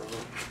spiraling.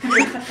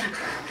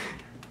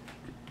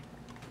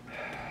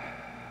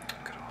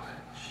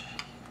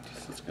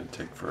 This is gonna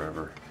take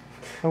forever.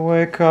 I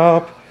wake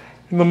up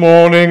in the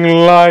morning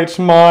light.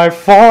 My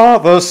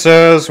father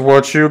says,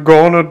 what you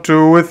gonna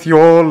do with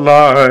your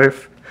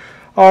life?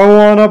 I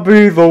wanna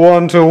be the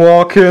one to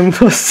walk in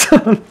the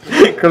sun.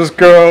 'Cause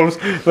girls,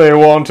 they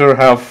want to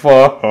have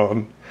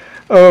fun.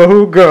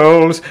 Oh,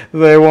 girls,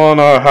 they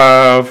wanna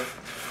have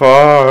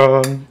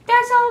fun.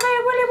 That's all they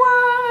really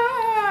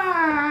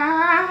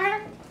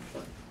want.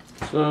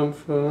 Some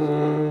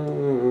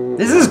fun.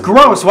 This is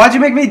gross. Why'd you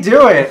make me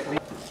do it?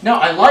 No,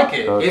 I like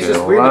it. Okay, it's just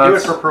well, weird to do it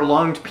that's- for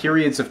prolonged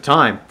periods of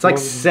time. It's like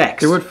sex.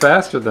 Do it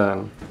faster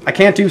then. I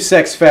can't do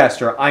sex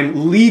faster.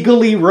 I'm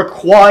legally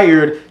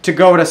required to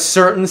go at a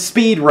certain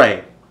speed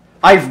rate.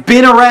 I've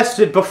been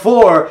arrested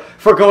before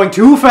for going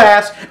too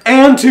fast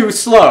and too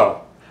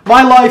slow.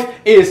 My life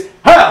is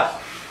hell.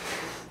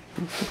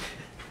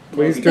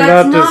 Please do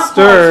That's not not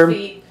disturb. horse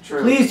feet.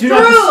 Please do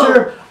not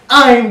disturb.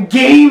 I'm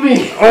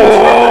gaming.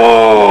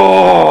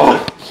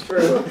 Oh!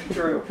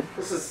 True.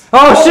 This is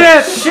Oh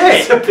shit!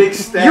 Shit. a big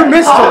step. You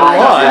missed a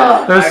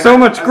lot. There's so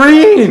much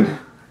green.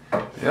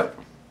 Yep.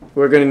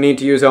 We're gonna need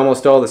to use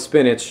almost all the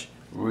spinach.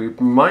 We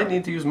might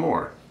need to use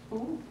more.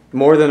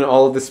 More than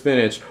all of the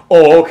spinach.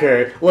 Oh,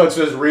 okay. Let's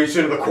just reach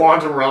into the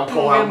quantum realm,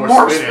 pull out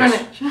more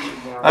spinach.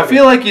 I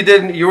feel like you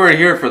didn't. You weren't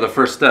here for the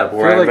first step. I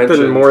Where feel like the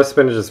mentioned. more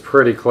spinach is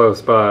pretty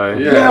close by.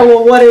 Yeah,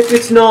 well, what if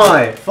it's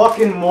not?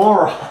 Fucking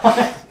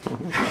moron.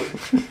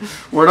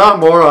 We're not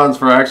morons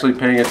for actually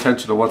paying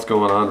attention to what's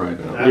going on right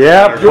now.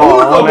 Yep. You're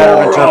It's the a matter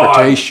of moron.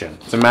 interpretation.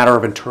 It's a matter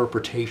of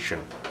interpretation.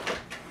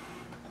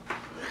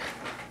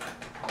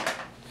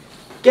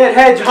 Get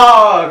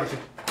hedgehogged!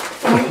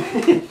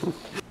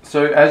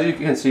 So as you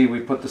can see,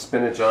 we put the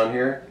spinach on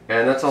here,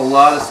 and that's a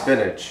lot of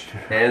spinach.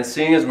 And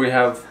seeing as we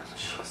have,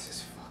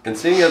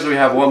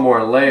 one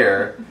more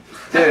layer,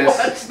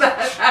 this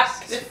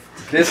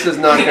is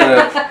not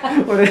gonna.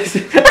 What is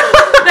it?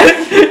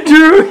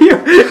 Drew,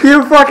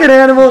 you fucking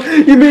animal!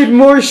 You made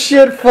more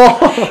shit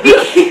fall.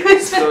 He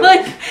was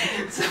like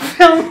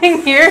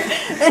filming here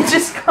and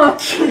just going.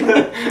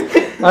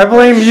 I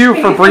blame you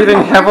for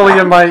breathing heavily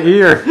in my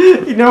ear.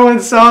 No one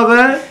saw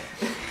that?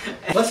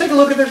 Let's take a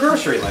look at their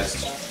grocery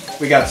list.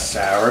 We got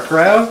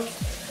sauerkraut.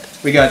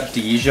 We got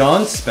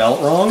Dijon,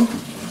 spelt wrong.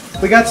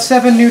 We got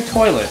 7 new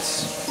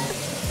toilets.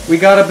 We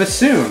got a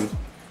bassoon.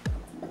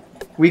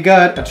 We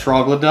got a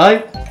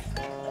troglodyte.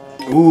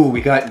 Ooh,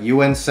 we got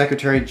UN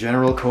Secretary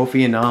General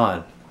Kofi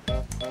Annan.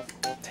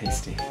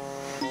 Tasty.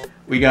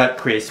 We got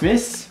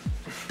Christmas.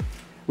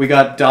 We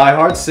got Die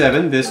Hard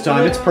 7. This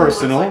time it's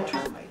personal.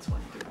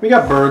 We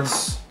got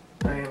birds.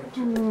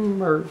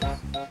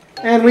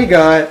 And we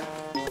got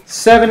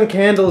 7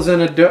 candles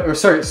and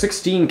a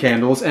 16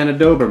 candles and a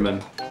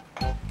Doberman.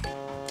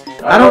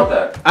 I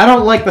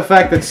don't like the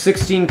fact that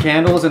 16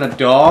 candles and a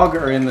dog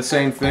are in the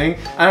same thing.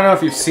 I don't know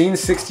if you've seen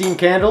 16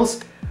 candles.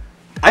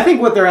 I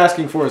think what they're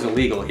asking for is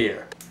illegal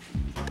here.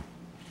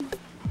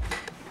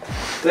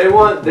 They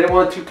want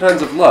 2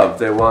 kinds of love.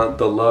 They want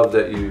the love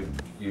that you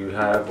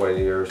have when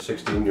you're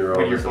 16-year-old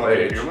When you're of fucking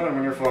a age. human and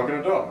when you're fucking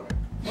a dog.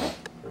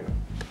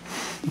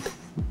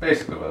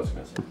 Basically what I was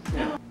gonna say.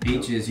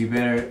 Peaches, you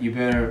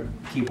better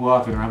keep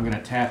walking or I'm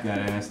gonna tap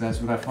that ass. That's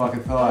what I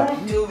fucking thought.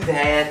 Don't do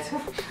that.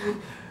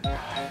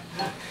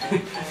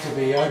 To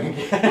be young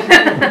again.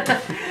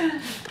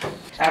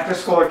 After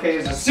School Arcade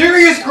is a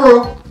serious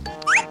group.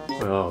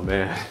 Oh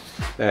man,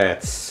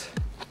 that's.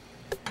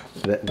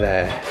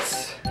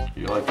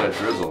 You like that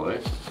drizzle,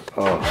 eh?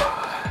 Oh.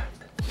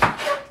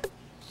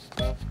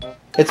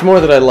 It's more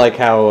that I like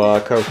how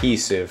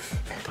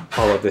cohesive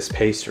all of this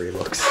pastry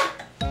looks.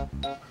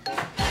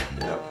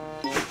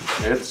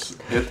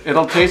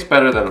 It'll taste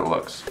better than it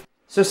looks.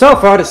 So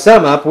far to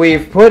sum up,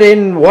 we've put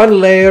in 1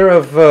 layer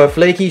of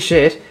flaky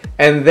shit,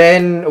 and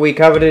then we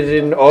covered it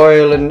in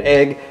oil and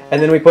egg,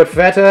 and then we put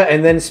feta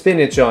and then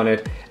spinach on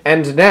it.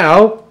 And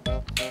now,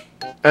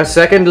 a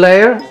 2nd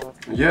layer?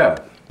 Yeah.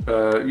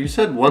 You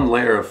said 1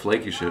 layer of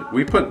flaky shit.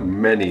 We put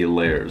many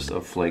layers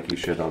of flaky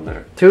shit on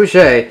there.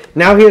 Touche.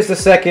 Now here's the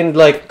 2nd,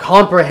 like,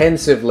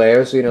 comprehensive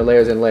layer, so,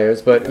 layers and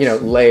layers, but,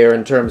 layer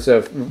in terms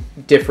of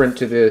different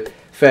to the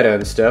feta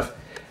and stuff.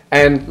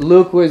 And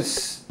Luke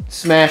was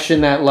smashing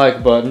that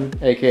like button,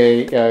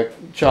 aka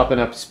chopping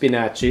up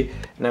spinachi.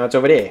 Now it's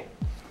over there.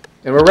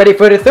 And we're ready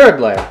for the 3rd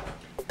layer.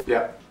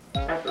 Yeah.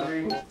 After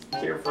being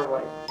here for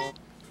like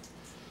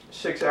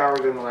 6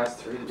 hours in the last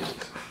 3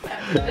 weeks.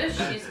 After this,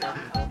 she's not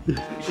coming.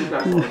 She's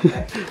not going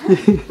back.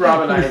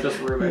 Rob and I are just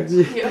roommates.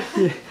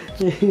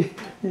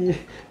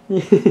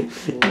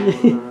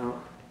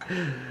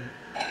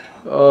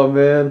 Oh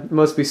man,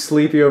 must be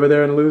sleepy over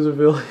there in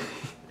Loserville.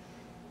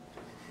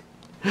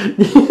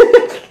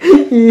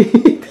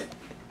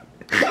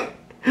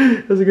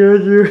 How's it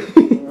going, you?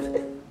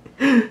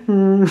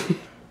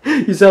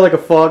 You sound like a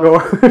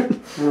foghorn.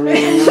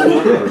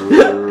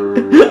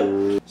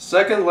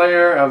 2nd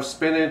layer of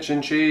spinach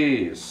and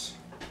cheese.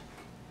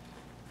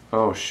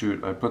 Oh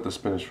shoot, I put the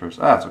spinach first.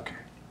 It's okay.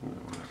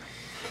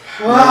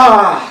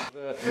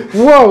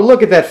 Whoa,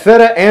 look at that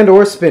feta and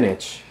or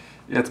spinach.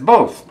 It's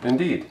both,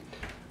 indeed.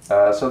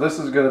 So this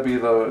is going to be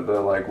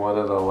the like one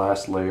of the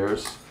last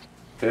layers.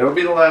 It'll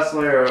be the last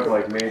layer of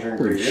like major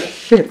ingredients.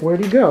 Shit,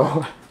 where'd he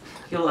go?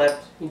 He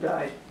left. He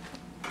died.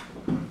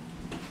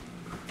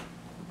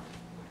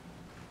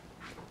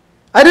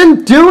 I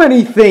didn't do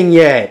anything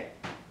yet.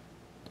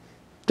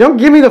 Don't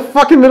give me the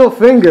fucking middle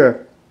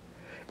finger.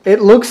 It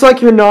looks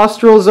like your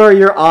nostrils are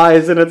your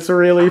eyes, and it's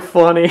really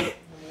funny.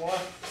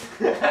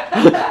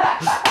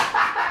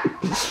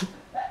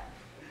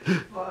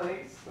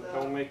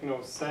 Don't make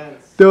no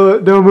sense.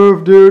 Don't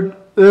move, dude.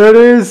 There it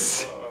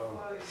is.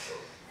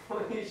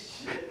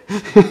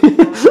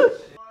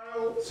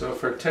 So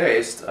for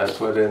taste, I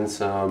put in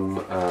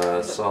some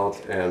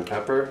salt and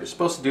pepper. You're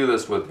supposed to do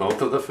this with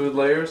both of the food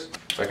layers.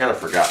 I kind of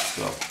forgot,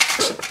 so.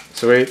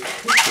 Sweet.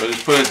 So I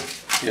just put,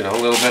 a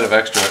little bit of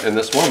extra in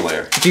this 1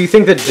 layer. Do you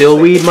think that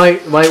dillweed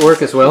might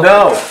work as well?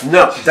 No,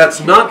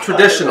 that's not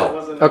traditional.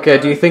 Okay,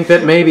 do you think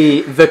that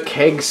maybe the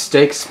keg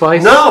steak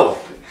spice? No!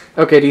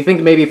 Okay, do you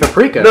think maybe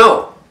paprika?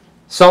 No!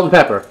 Salt and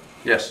pepper?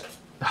 Yes.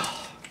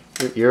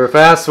 You're a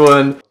fast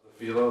one.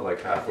 Filo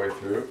like halfway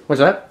through. What's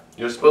that?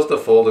 You're supposed to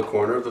fold a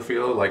corner of the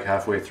filo like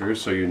halfway through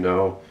so you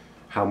know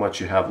how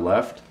much you have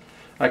left.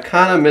 I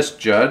kind of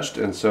misjudged,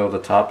 and so the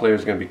top layer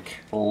is going to be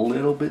a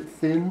little bit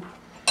thin.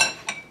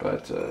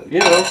 But, you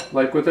know,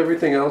 like with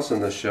everything else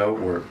in this show,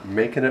 we're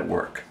making it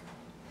work.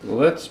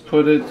 Let's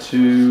put it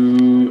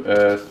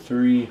to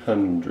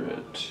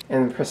 300.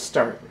 And press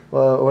start.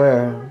 Well,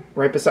 where?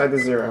 Right beside the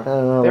 0. I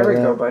don't know. There we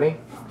about go, that. buddy.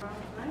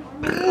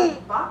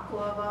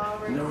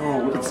 Baklava right No,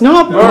 now. It's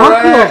not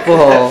Börek!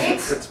 baklava.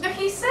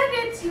 He said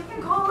it. You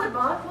can call it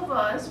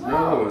baklava as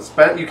well. No,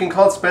 you can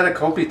call it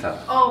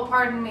spanakopita. Oh,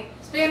 pardon me.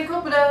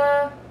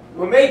 Spanakopita.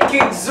 We're making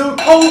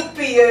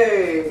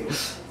Zootopia!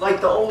 Like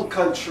the old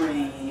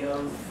country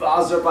of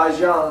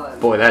Azerbaijan.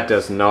 Boy, that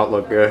does not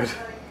look good.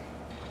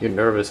 You're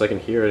nervous. I can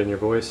hear it in your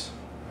voice.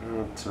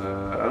 But,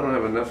 I don't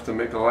have enough to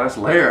make the last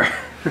layer.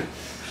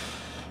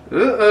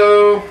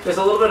 Uh-oh. There's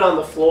a little bit on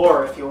the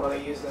floor if you want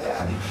to use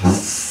that.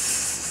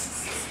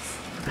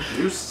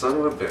 You son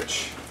of a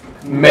bitch.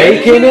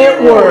 Making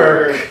it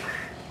work.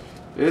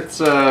 It's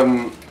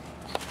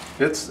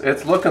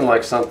looking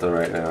like something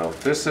right now.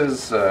 This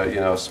is you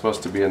know,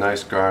 supposed to be a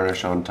nice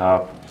garnish on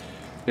top.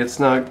 It's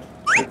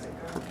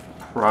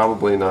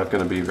probably not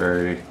going to be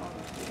very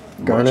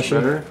much Garnishy?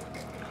 better.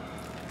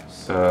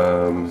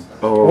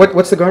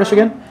 What's the garnish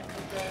again?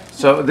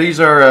 So these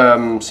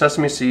are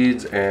sesame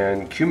seeds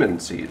and cumin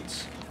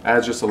seeds.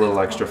 Adds just a little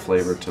extra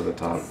flavor to the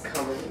top.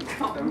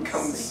 Come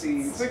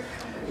seeds.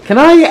 Can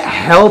I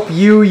help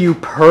you, you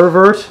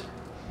pervert?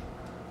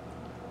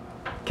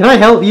 Can I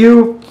help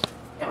you?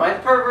 Am I the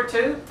pervert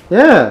too?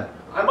 Yeah.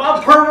 I'm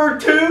a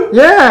pervert too?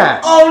 Yeah.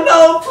 Oh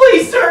no,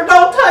 please sir,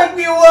 don't take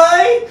me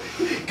away!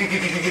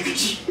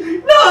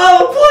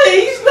 No,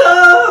 please,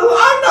 no!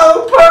 I'm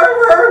no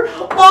pervert!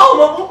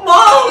 Mama,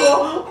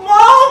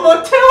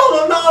 tell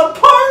them not a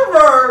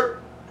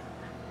pervert!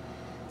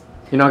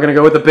 You're not gonna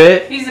go with the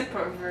bit? He's a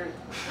pervert.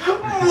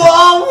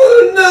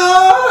 Mama,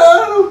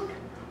 no!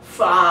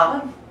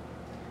 Fine.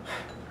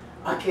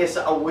 I guess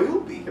I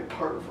will be a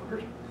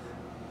pervert.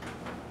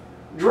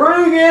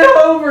 Drew, get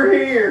over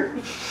here!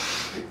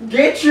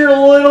 Get your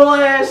little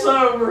ass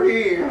over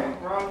here!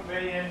 Rub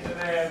me into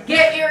that.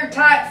 Get your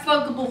tight,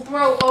 fuckable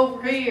throat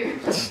over here.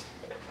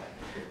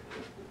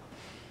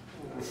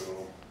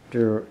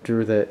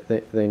 Drew,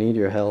 they need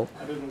your help.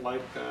 I didn't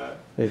like that.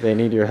 They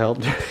need your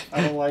help.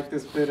 I don't like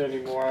this bit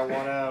anymore. I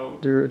want out.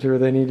 Drew,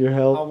 they need your I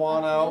help.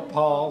 want out,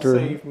 Paul. Drew.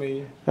 Save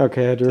me.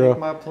 Okay, Drew. Take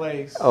my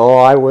place. Oh,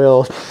 I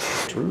will.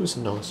 Drew's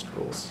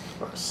nostrils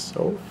are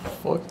so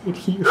fucking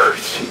huge.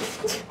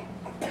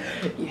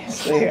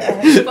 Yes, they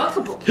are.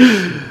 Fuckable.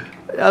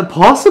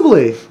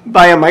 Possibly.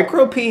 By a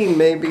micro-peen,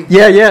 maybe.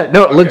 Yeah.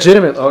 No,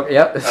 legitimate. Oh,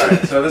 yep.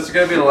 Alright, so this is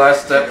going to be the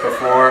last step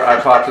before I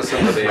pop this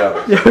into the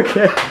oven. Yeah,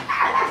 okay.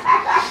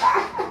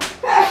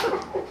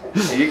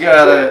 You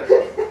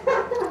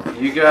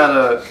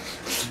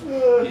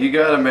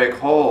gotta make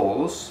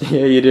holes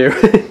Yeah, you do.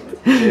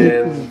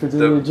 in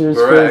the Juice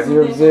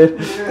Börek.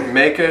 fizz,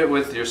 Make it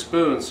with your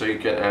spoon so you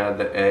can add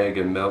the egg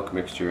and milk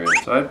mixture in.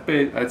 So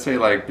I'd say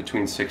like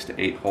between 6 to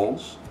 8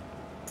 holes.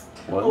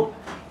 1, Oh,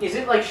 is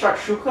it like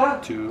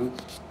shakshuka? 2.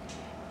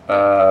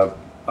 I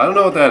don't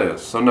know what that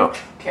is, so no.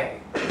 Okay.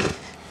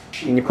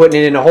 And you're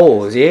putting it in the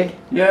holes, yeah?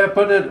 Yeah,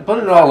 put it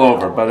all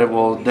over, but it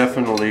will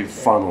definitely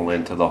funnel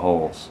into the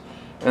holes.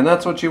 And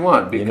that's what you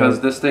want, because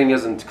this thing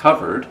isn't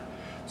covered,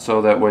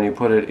 so that when you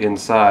put it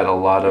inside, a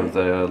lot of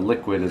the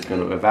liquid is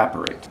going to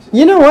evaporate.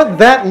 You know what?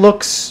 That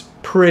looks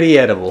pretty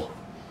edible.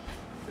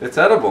 It's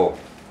edible.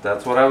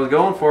 That's what I was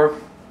going for.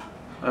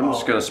 I'm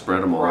just going to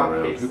spread them all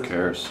around. Who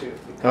cares?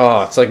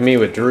 Oh, it's like me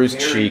with Drew's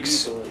cheeks.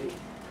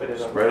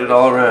 Spread it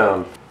all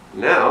around.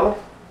 Now,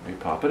 we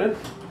pop it in.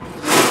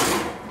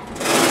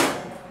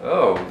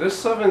 Oh,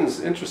 this oven's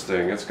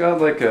interesting. It's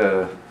got like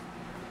a...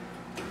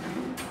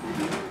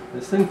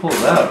 This thing pulls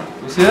out.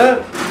 You see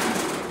that?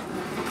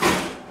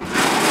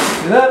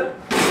 See that?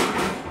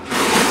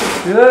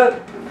 See that?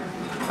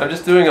 I'm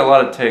just doing a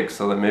lot of takes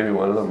so that maybe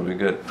one of them will be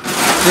good.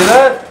 See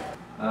that?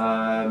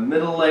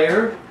 Middle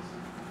layer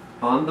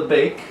on the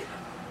bake.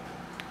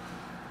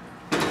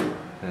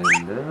 And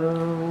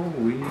now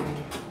we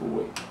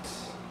wait.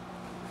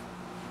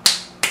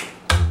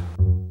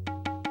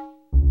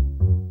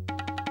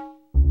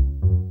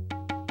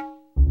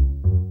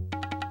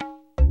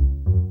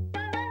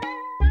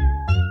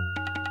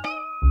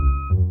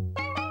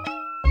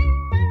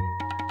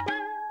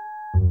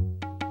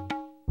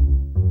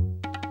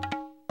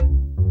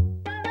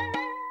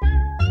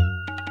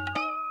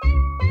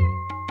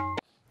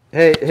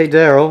 Hey,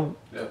 Darel.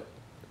 Yep.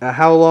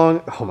 How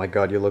long? Oh my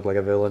God, you look like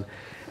a villain.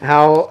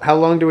 How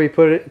long do we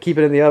keep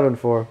it in the oven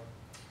for?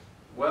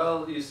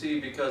 Well, you see,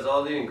 because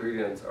all the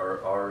ingredients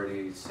are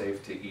already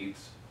safe to eat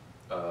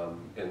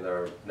in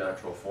their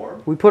natural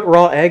form. We put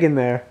raw egg in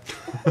there.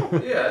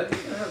 Yeah,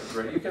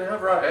 you can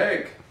have raw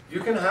egg. You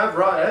can have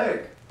raw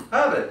egg.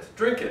 Have it.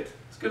 Drink it.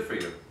 It's good for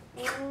you.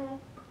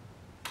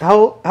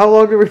 How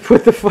long do we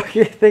put the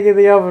fucking thing in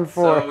the oven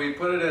for? So we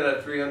put it in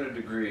at 300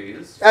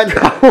 degrees. And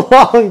how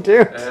long,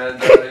 dude?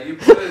 And you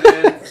put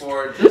it in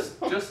for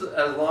just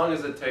as long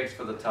as it takes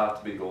for the top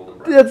to be golden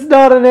brown. That's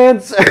not an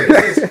answer.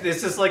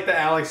 This is like the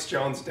Alex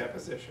Jones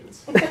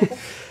depositions.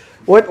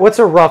 What's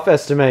a rough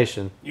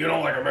estimation? You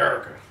don't like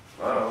America.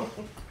 Wow.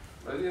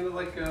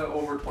 Like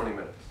over 20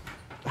 minutes.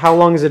 How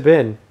long has it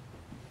been?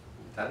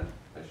 10?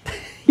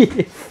 I I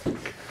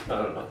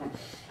don't know.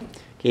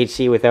 can't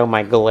see without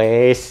my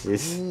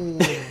glasses.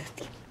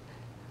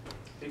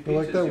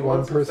 You're like that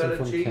one person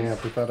from camp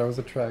who thought I was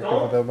attractive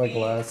without my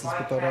glasses,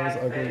 but thought I was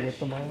ugly with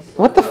them on.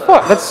 What the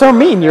fuck? That's so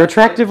mean. You're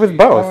attractive with I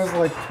both. was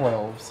like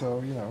 12,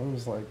 so, you know, it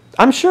was like...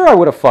 I'm sure I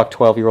would have fucked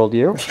 12-year-old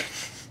you.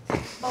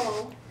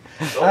 Oh.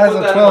 As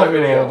a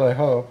 12-year-old, I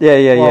hope. Yeah,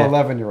 yeah, well,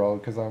 yeah.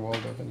 11-year-old, because I'm older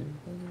than you.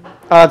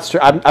 That's true.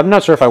 I'm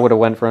not sure if I would have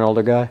went for an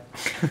older guy.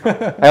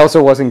 I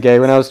also wasn't gay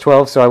when I was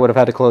 12, so I would have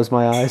had to close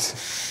my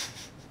eyes.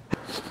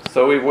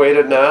 So we've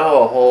waited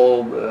now a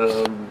whole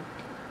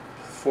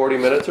 40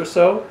 minutes or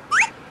so.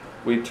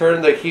 We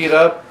turned the heat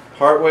up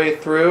partway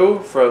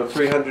through from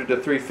 300 to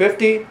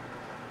 350,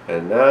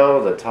 and now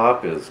the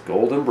top is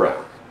golden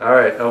brown. All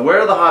right, where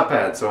are the hot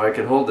pads so I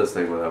can hold this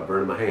thing without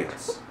burning my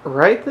hands?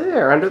 Right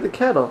there, under the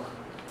kettle.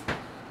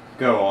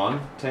 Go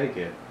on, take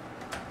it.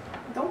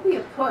 Don't be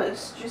a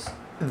puss. Just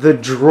The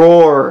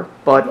drawer,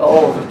 but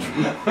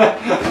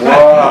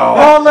Wow.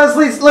 Oh,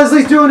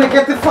 Leslie's doing it.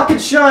 Get the fucking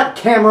shot,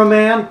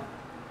 cameraman.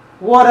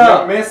 What You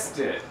up? missed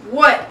it.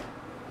 what?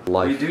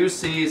 We do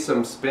see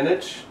some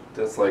spinach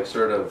that's like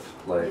sort of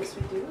like Yes,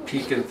 we do.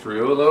 peeking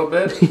through a little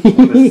bit.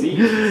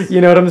 You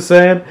know what I'm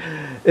saying?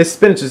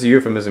 Spinach is a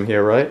euphemism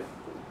here, right?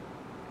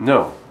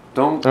 No,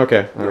 don't.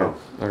 Okay. No.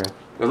 Okay.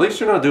 At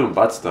least you're not doing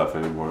butt stuff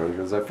anymore,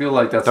 because I feel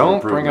like that's an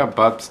Don't bring improvement. up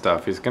butt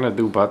stuff. He's gonna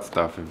do butt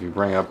stuff if you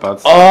bring up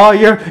butt stuff. Oh,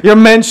 you're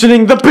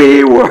mentioning the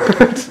B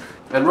word.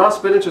 And raw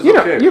spinach is You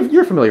know, okay.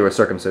 you're familiar with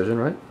circumcision,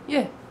 right?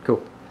 Yeah.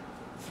 Cool.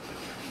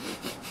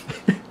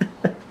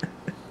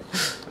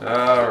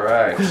 All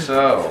right.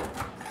 So,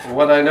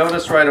 what I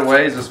noticed right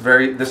away is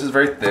this is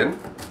very thin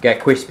Got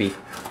crispy.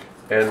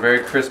 and very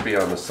crispy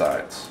on the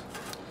sides.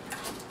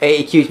 Hey,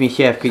 excuse me,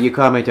 chef. Could you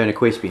comment on the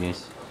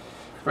crispiness?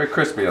 Very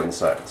crispy on the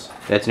sides.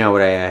 That's not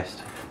what I asked.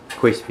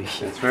 Crispy.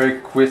 It's very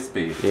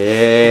crispy.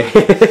 Yeah.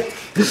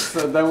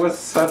 That was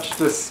such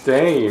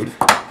disdain.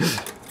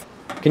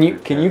 Can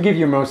you give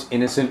your most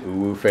innocent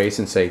ooh face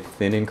and say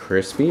thin and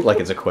crispy? Like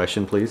it's a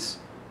question, please.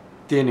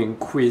 Thin and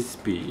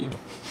crispy.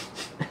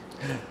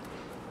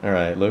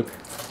 Alright, Luke.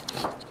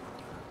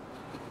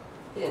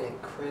 thin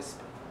and crisp.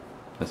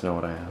 That's not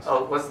what I asked.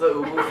 Oh, what's the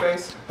uwu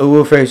face?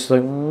 Ooh, face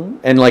like,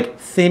 and like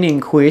thin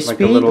and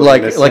crispy, little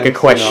like innocent, a you know?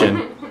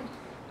 question.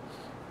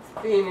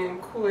 Thin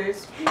and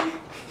crispy.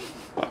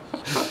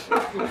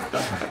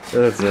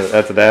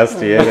 That's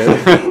nasty,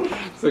 isn't it?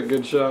 It's a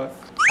good shot.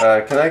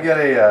 Can I get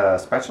a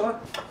spatula?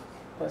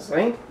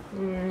 Leslie?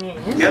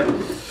 Yep.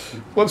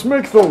 Let's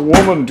make the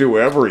woman do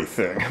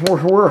everything.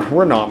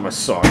 We're not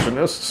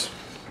misogynists.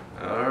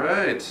 All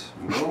right.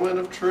 Moment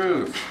of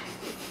truth.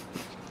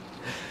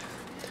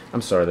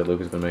 I'm sorry that Luke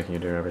has been making you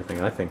do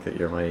everything. I think that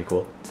you're my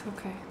equal. It's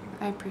okay.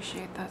 I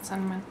appreciate that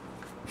sentiment.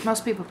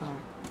 Most people don't.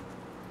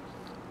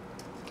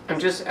 I'm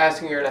just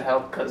asking her to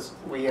help because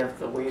we have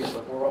the weight of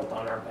the world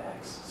on our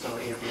backs. So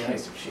it'd be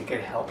nice if she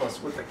could help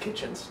us with the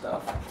kitchen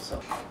stuff.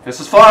 So This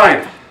is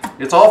fine.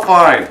 It's all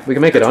fine. We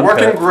can make it It's uncut.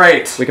 working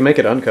great. We can make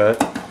it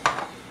uncut.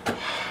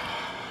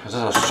 Is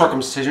this a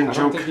circumcision I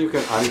don't joke? think you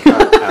can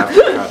uncut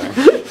after cutting.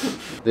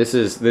 This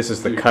is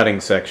the cutting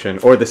section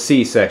or the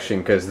C section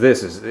because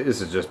this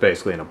is just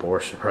basically an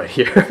abortion right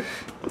here.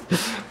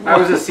 I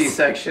was a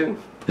C-section.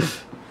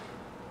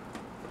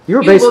 You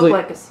were You basically.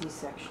 look like a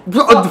C-section.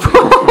 Bucket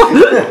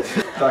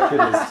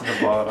is to the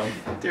bottom.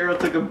 Daryl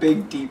took a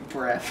big deep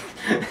breath.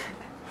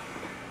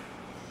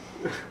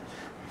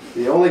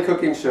 The only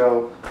cooking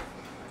show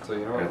So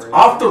you know that's what?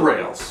 off the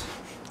rails.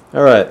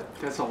 All right,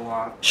 That's a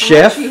lot.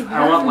 chef.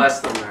 I want less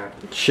than that.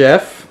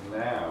 Chef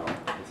Now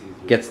it's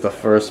easier. gets the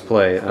first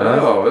plate.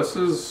 Oh, this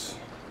is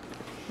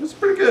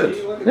pretty good.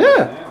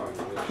 Yeah.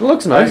 It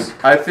looks nice.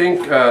 I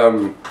think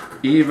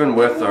even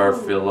with our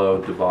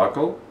Filo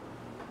debacle,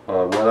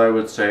 what I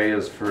would say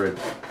is for a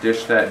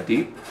dish that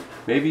deep,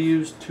 maybe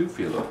use 2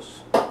 Filos.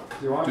 Do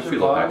you want To your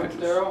Filo bottom,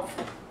 packages. Daryl?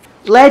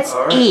 Let's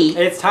All right. eat.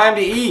 It's time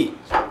to eat.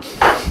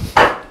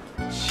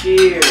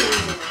 Cheers.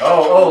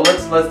 Oh,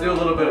 let's do a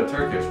little bit of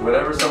Turkish.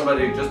 Whenever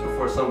just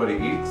before somebody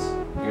eats,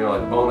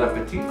 like bon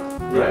appetit,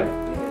 right?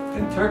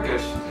 In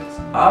Turkish, it's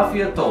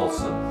afiyet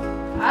olsun.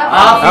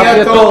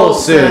 Afiyet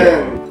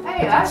olsun.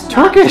 Hey, that's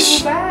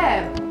Turkish. not too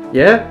bad.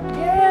 Yeah.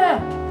 Yeah,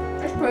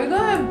 that's pretty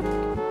good.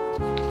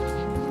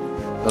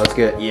 That's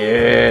good.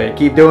 Yeah.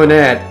 Keep doing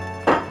that.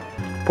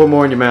 Put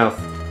more in your mouth.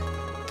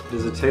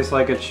 Does it taste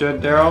like it should,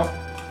 Daryl?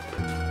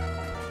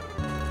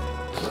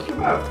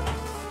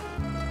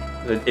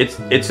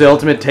 It's the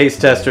ultimate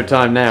taste tester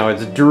time now.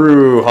 It's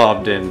Drew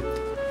Hobden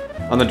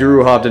on the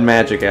Drew Hobden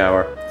Magic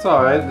Hour. It's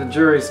alright, the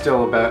jury's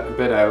still a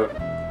bit out.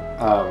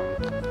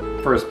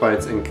 First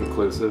bite's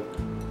inconclusive.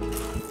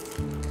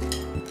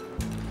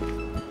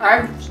 I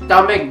have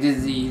stomach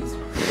disease.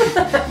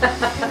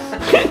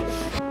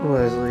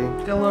 Leslie.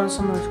 Get a load of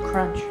some of this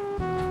crunch.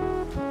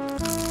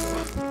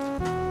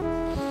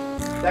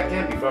 That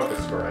can't be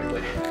focused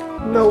correctly.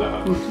 Nope.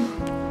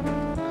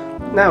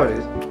 Now it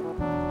is.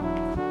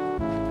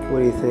 What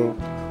do you think?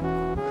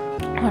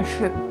 Oh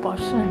shit,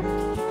 busting.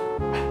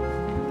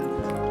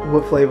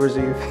 What flavors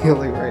are you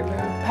feeling right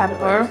now?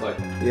 Pepper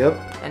Yep.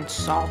 and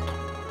salt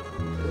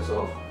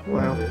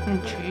Wow.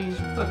 and cheese.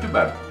 Not too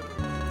bad.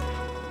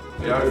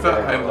 Yeah,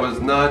 I was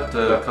not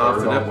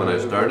confident when I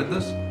started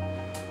this,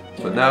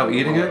 but now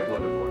eating it,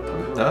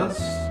 it does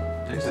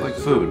taste like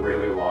food,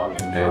 Really long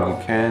and you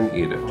can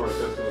eat it.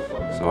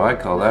 So I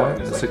call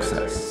that a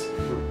success.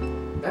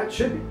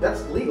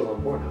 That's legal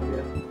on Pornhub,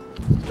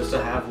 yeah. Just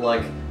to have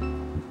like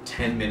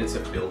 10 minutes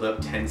of build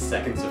up, 10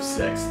 seconds of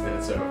sex, then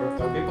it's over.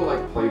 Don't people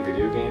like play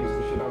video games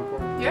and shit on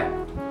porn?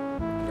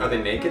 Yeah. Are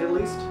they naked at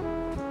least?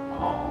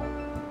 Oh.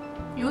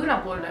 You can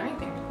upload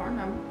anything to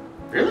Pornhub.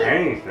 Really?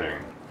 Anything.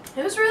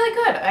 It was really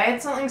good. I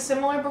had something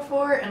similar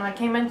before, and I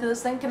came into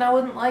this thinking I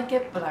wouldn't like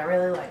it, but I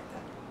really liked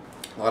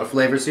it. A lot of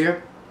flavors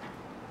here.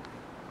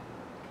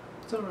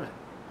 It's alright.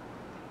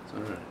 It's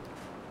alright.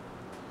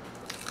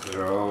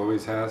 There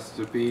always has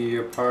to be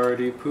a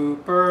party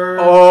pooper.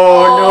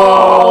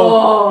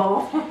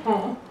 Oh,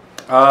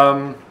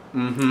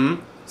 Oh.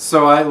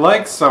 So I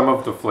like some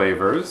of the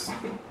flavors.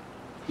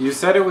 You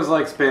said it was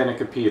like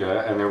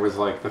Spanakopita, and there was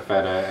like the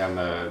feta and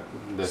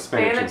the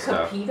spinach and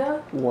stuff.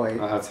 Spanakopita? White.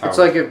 That's how It's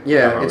like a, I've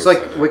yeah, always it's like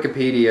said it.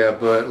 Wikipedia,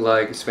 but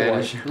like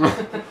Spanish.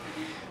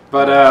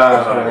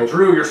 But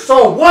Drew, you're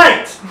so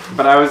white!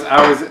 but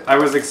I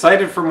was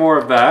excited for more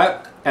of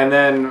that, and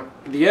then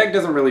the egg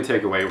doesn't really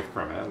take away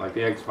from it. Like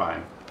the egg's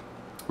fine,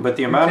 but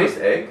the You amount taste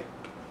of egg?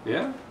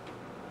 yeah.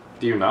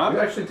 Do you not? You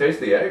actually taste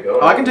the egg?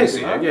 Oh, I can taste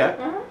the the egg,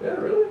 yeah. Yeah,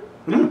 really?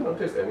 I don't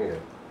taste any egg.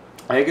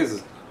 Egg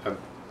is,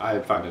 I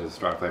find it a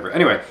strong flavor.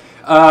 Anyway,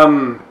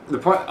 the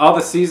point, all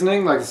the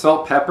seasoning, like the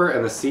salt, pepper,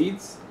 and the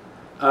seeds,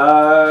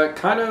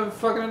 kind of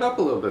fucking it up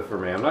a little bit for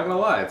me. I'm not gonna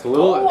lie. It's a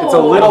little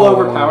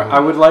overpowered. I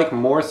would like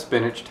more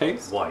spinach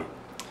taste White.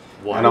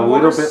 and a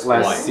little bit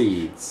less White.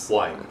 seeds.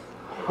 White.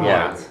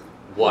 Yeah.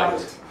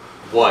 White.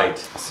 White.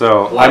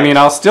 So I mean,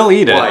 I'll still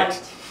eat it. White.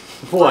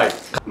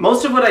 White.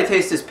 Most of what I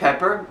taste is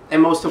pepper,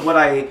 and most of what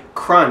I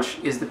crunch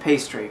is the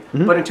pastry.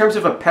 But in terms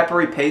of a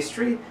peppery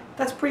pastry,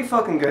 that's pretty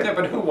fucking good. Yeah,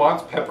 but who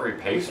wants peppery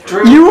pastry?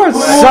 Drew, You are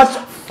what such.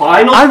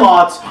 final I'm-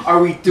 thoughts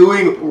are we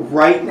doing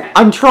right now?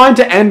 I'm trying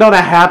to end on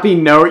a happy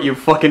note, you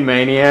fucking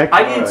maniac.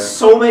 I did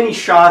so many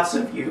shots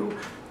of you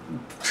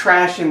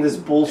trashing this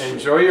bullshit.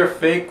 Enjoy your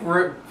fake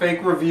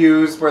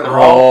reviews where they're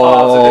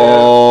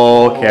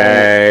all positive.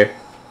 Okay.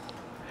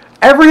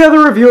 Every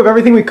other review of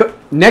everything we cook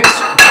next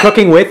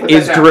cooking with Put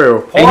is that down.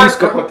 Drew. And he's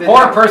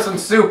Poor person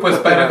soup was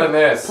better than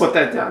this. Put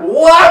that down.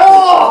 What?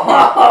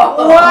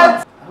 What?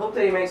 I hope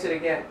that he makes it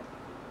again.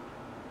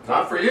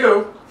 Not for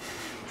you,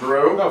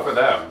 Drew. No, for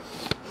them.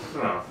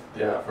 No.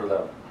 Yeah, for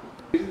them.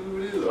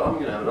 I'm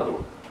gonna have another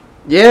one.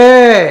 It's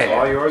Yeah.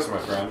 all yours, my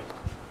friend.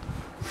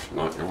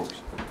 Not yours.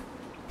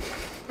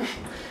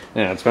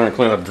 Yeah, it's very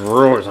clear that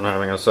Drew isn't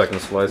having a second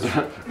slice.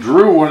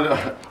 Drew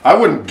would. I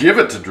wouldn't give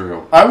it to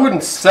Drew. I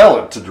wouldn't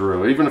sell it to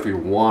Drew, even if he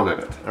wanted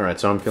it. All right,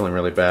 so I'm feeling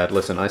really bad.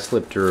 Listen, I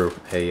slipped Drew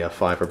a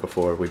 $5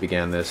 before we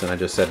began this, and I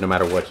just said no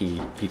matter what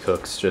he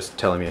cooks, just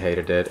tell him you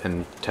hated it,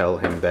 and tell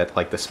him that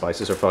like the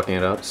spices are fucking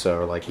it up.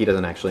 So like he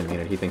doesn't actually mean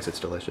it. He thinks it's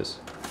delicious.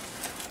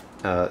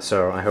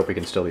 So I hope we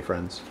can still be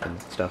friends and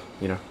stuff.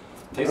 You know.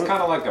 Tastes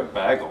kind of like a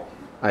bagel.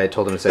 I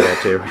told him to say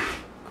that too.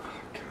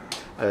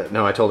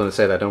 No, I told him to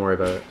say that. Don't worry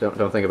about it.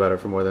 Don't think about it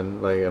for more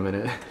than like a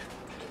minute.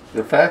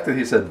 The fact that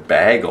he said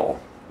bagel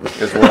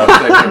is what I'm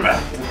thinking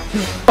about.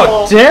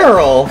 Oh,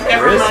 Darel!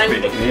 Never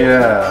mind.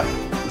 Yeah.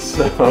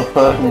 So,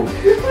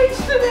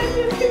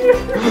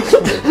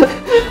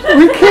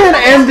 We can't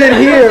end it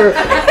here!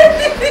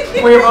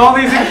 We have all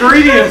these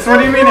ingredients. What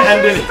do you mean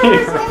end it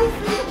here?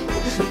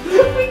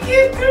 We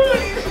can't do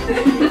it.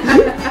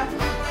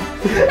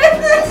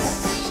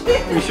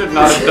 We should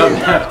not have done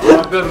that.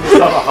 I've done this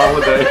on a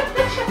holiday.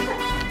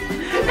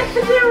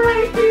 They're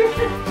right here.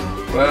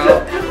 well,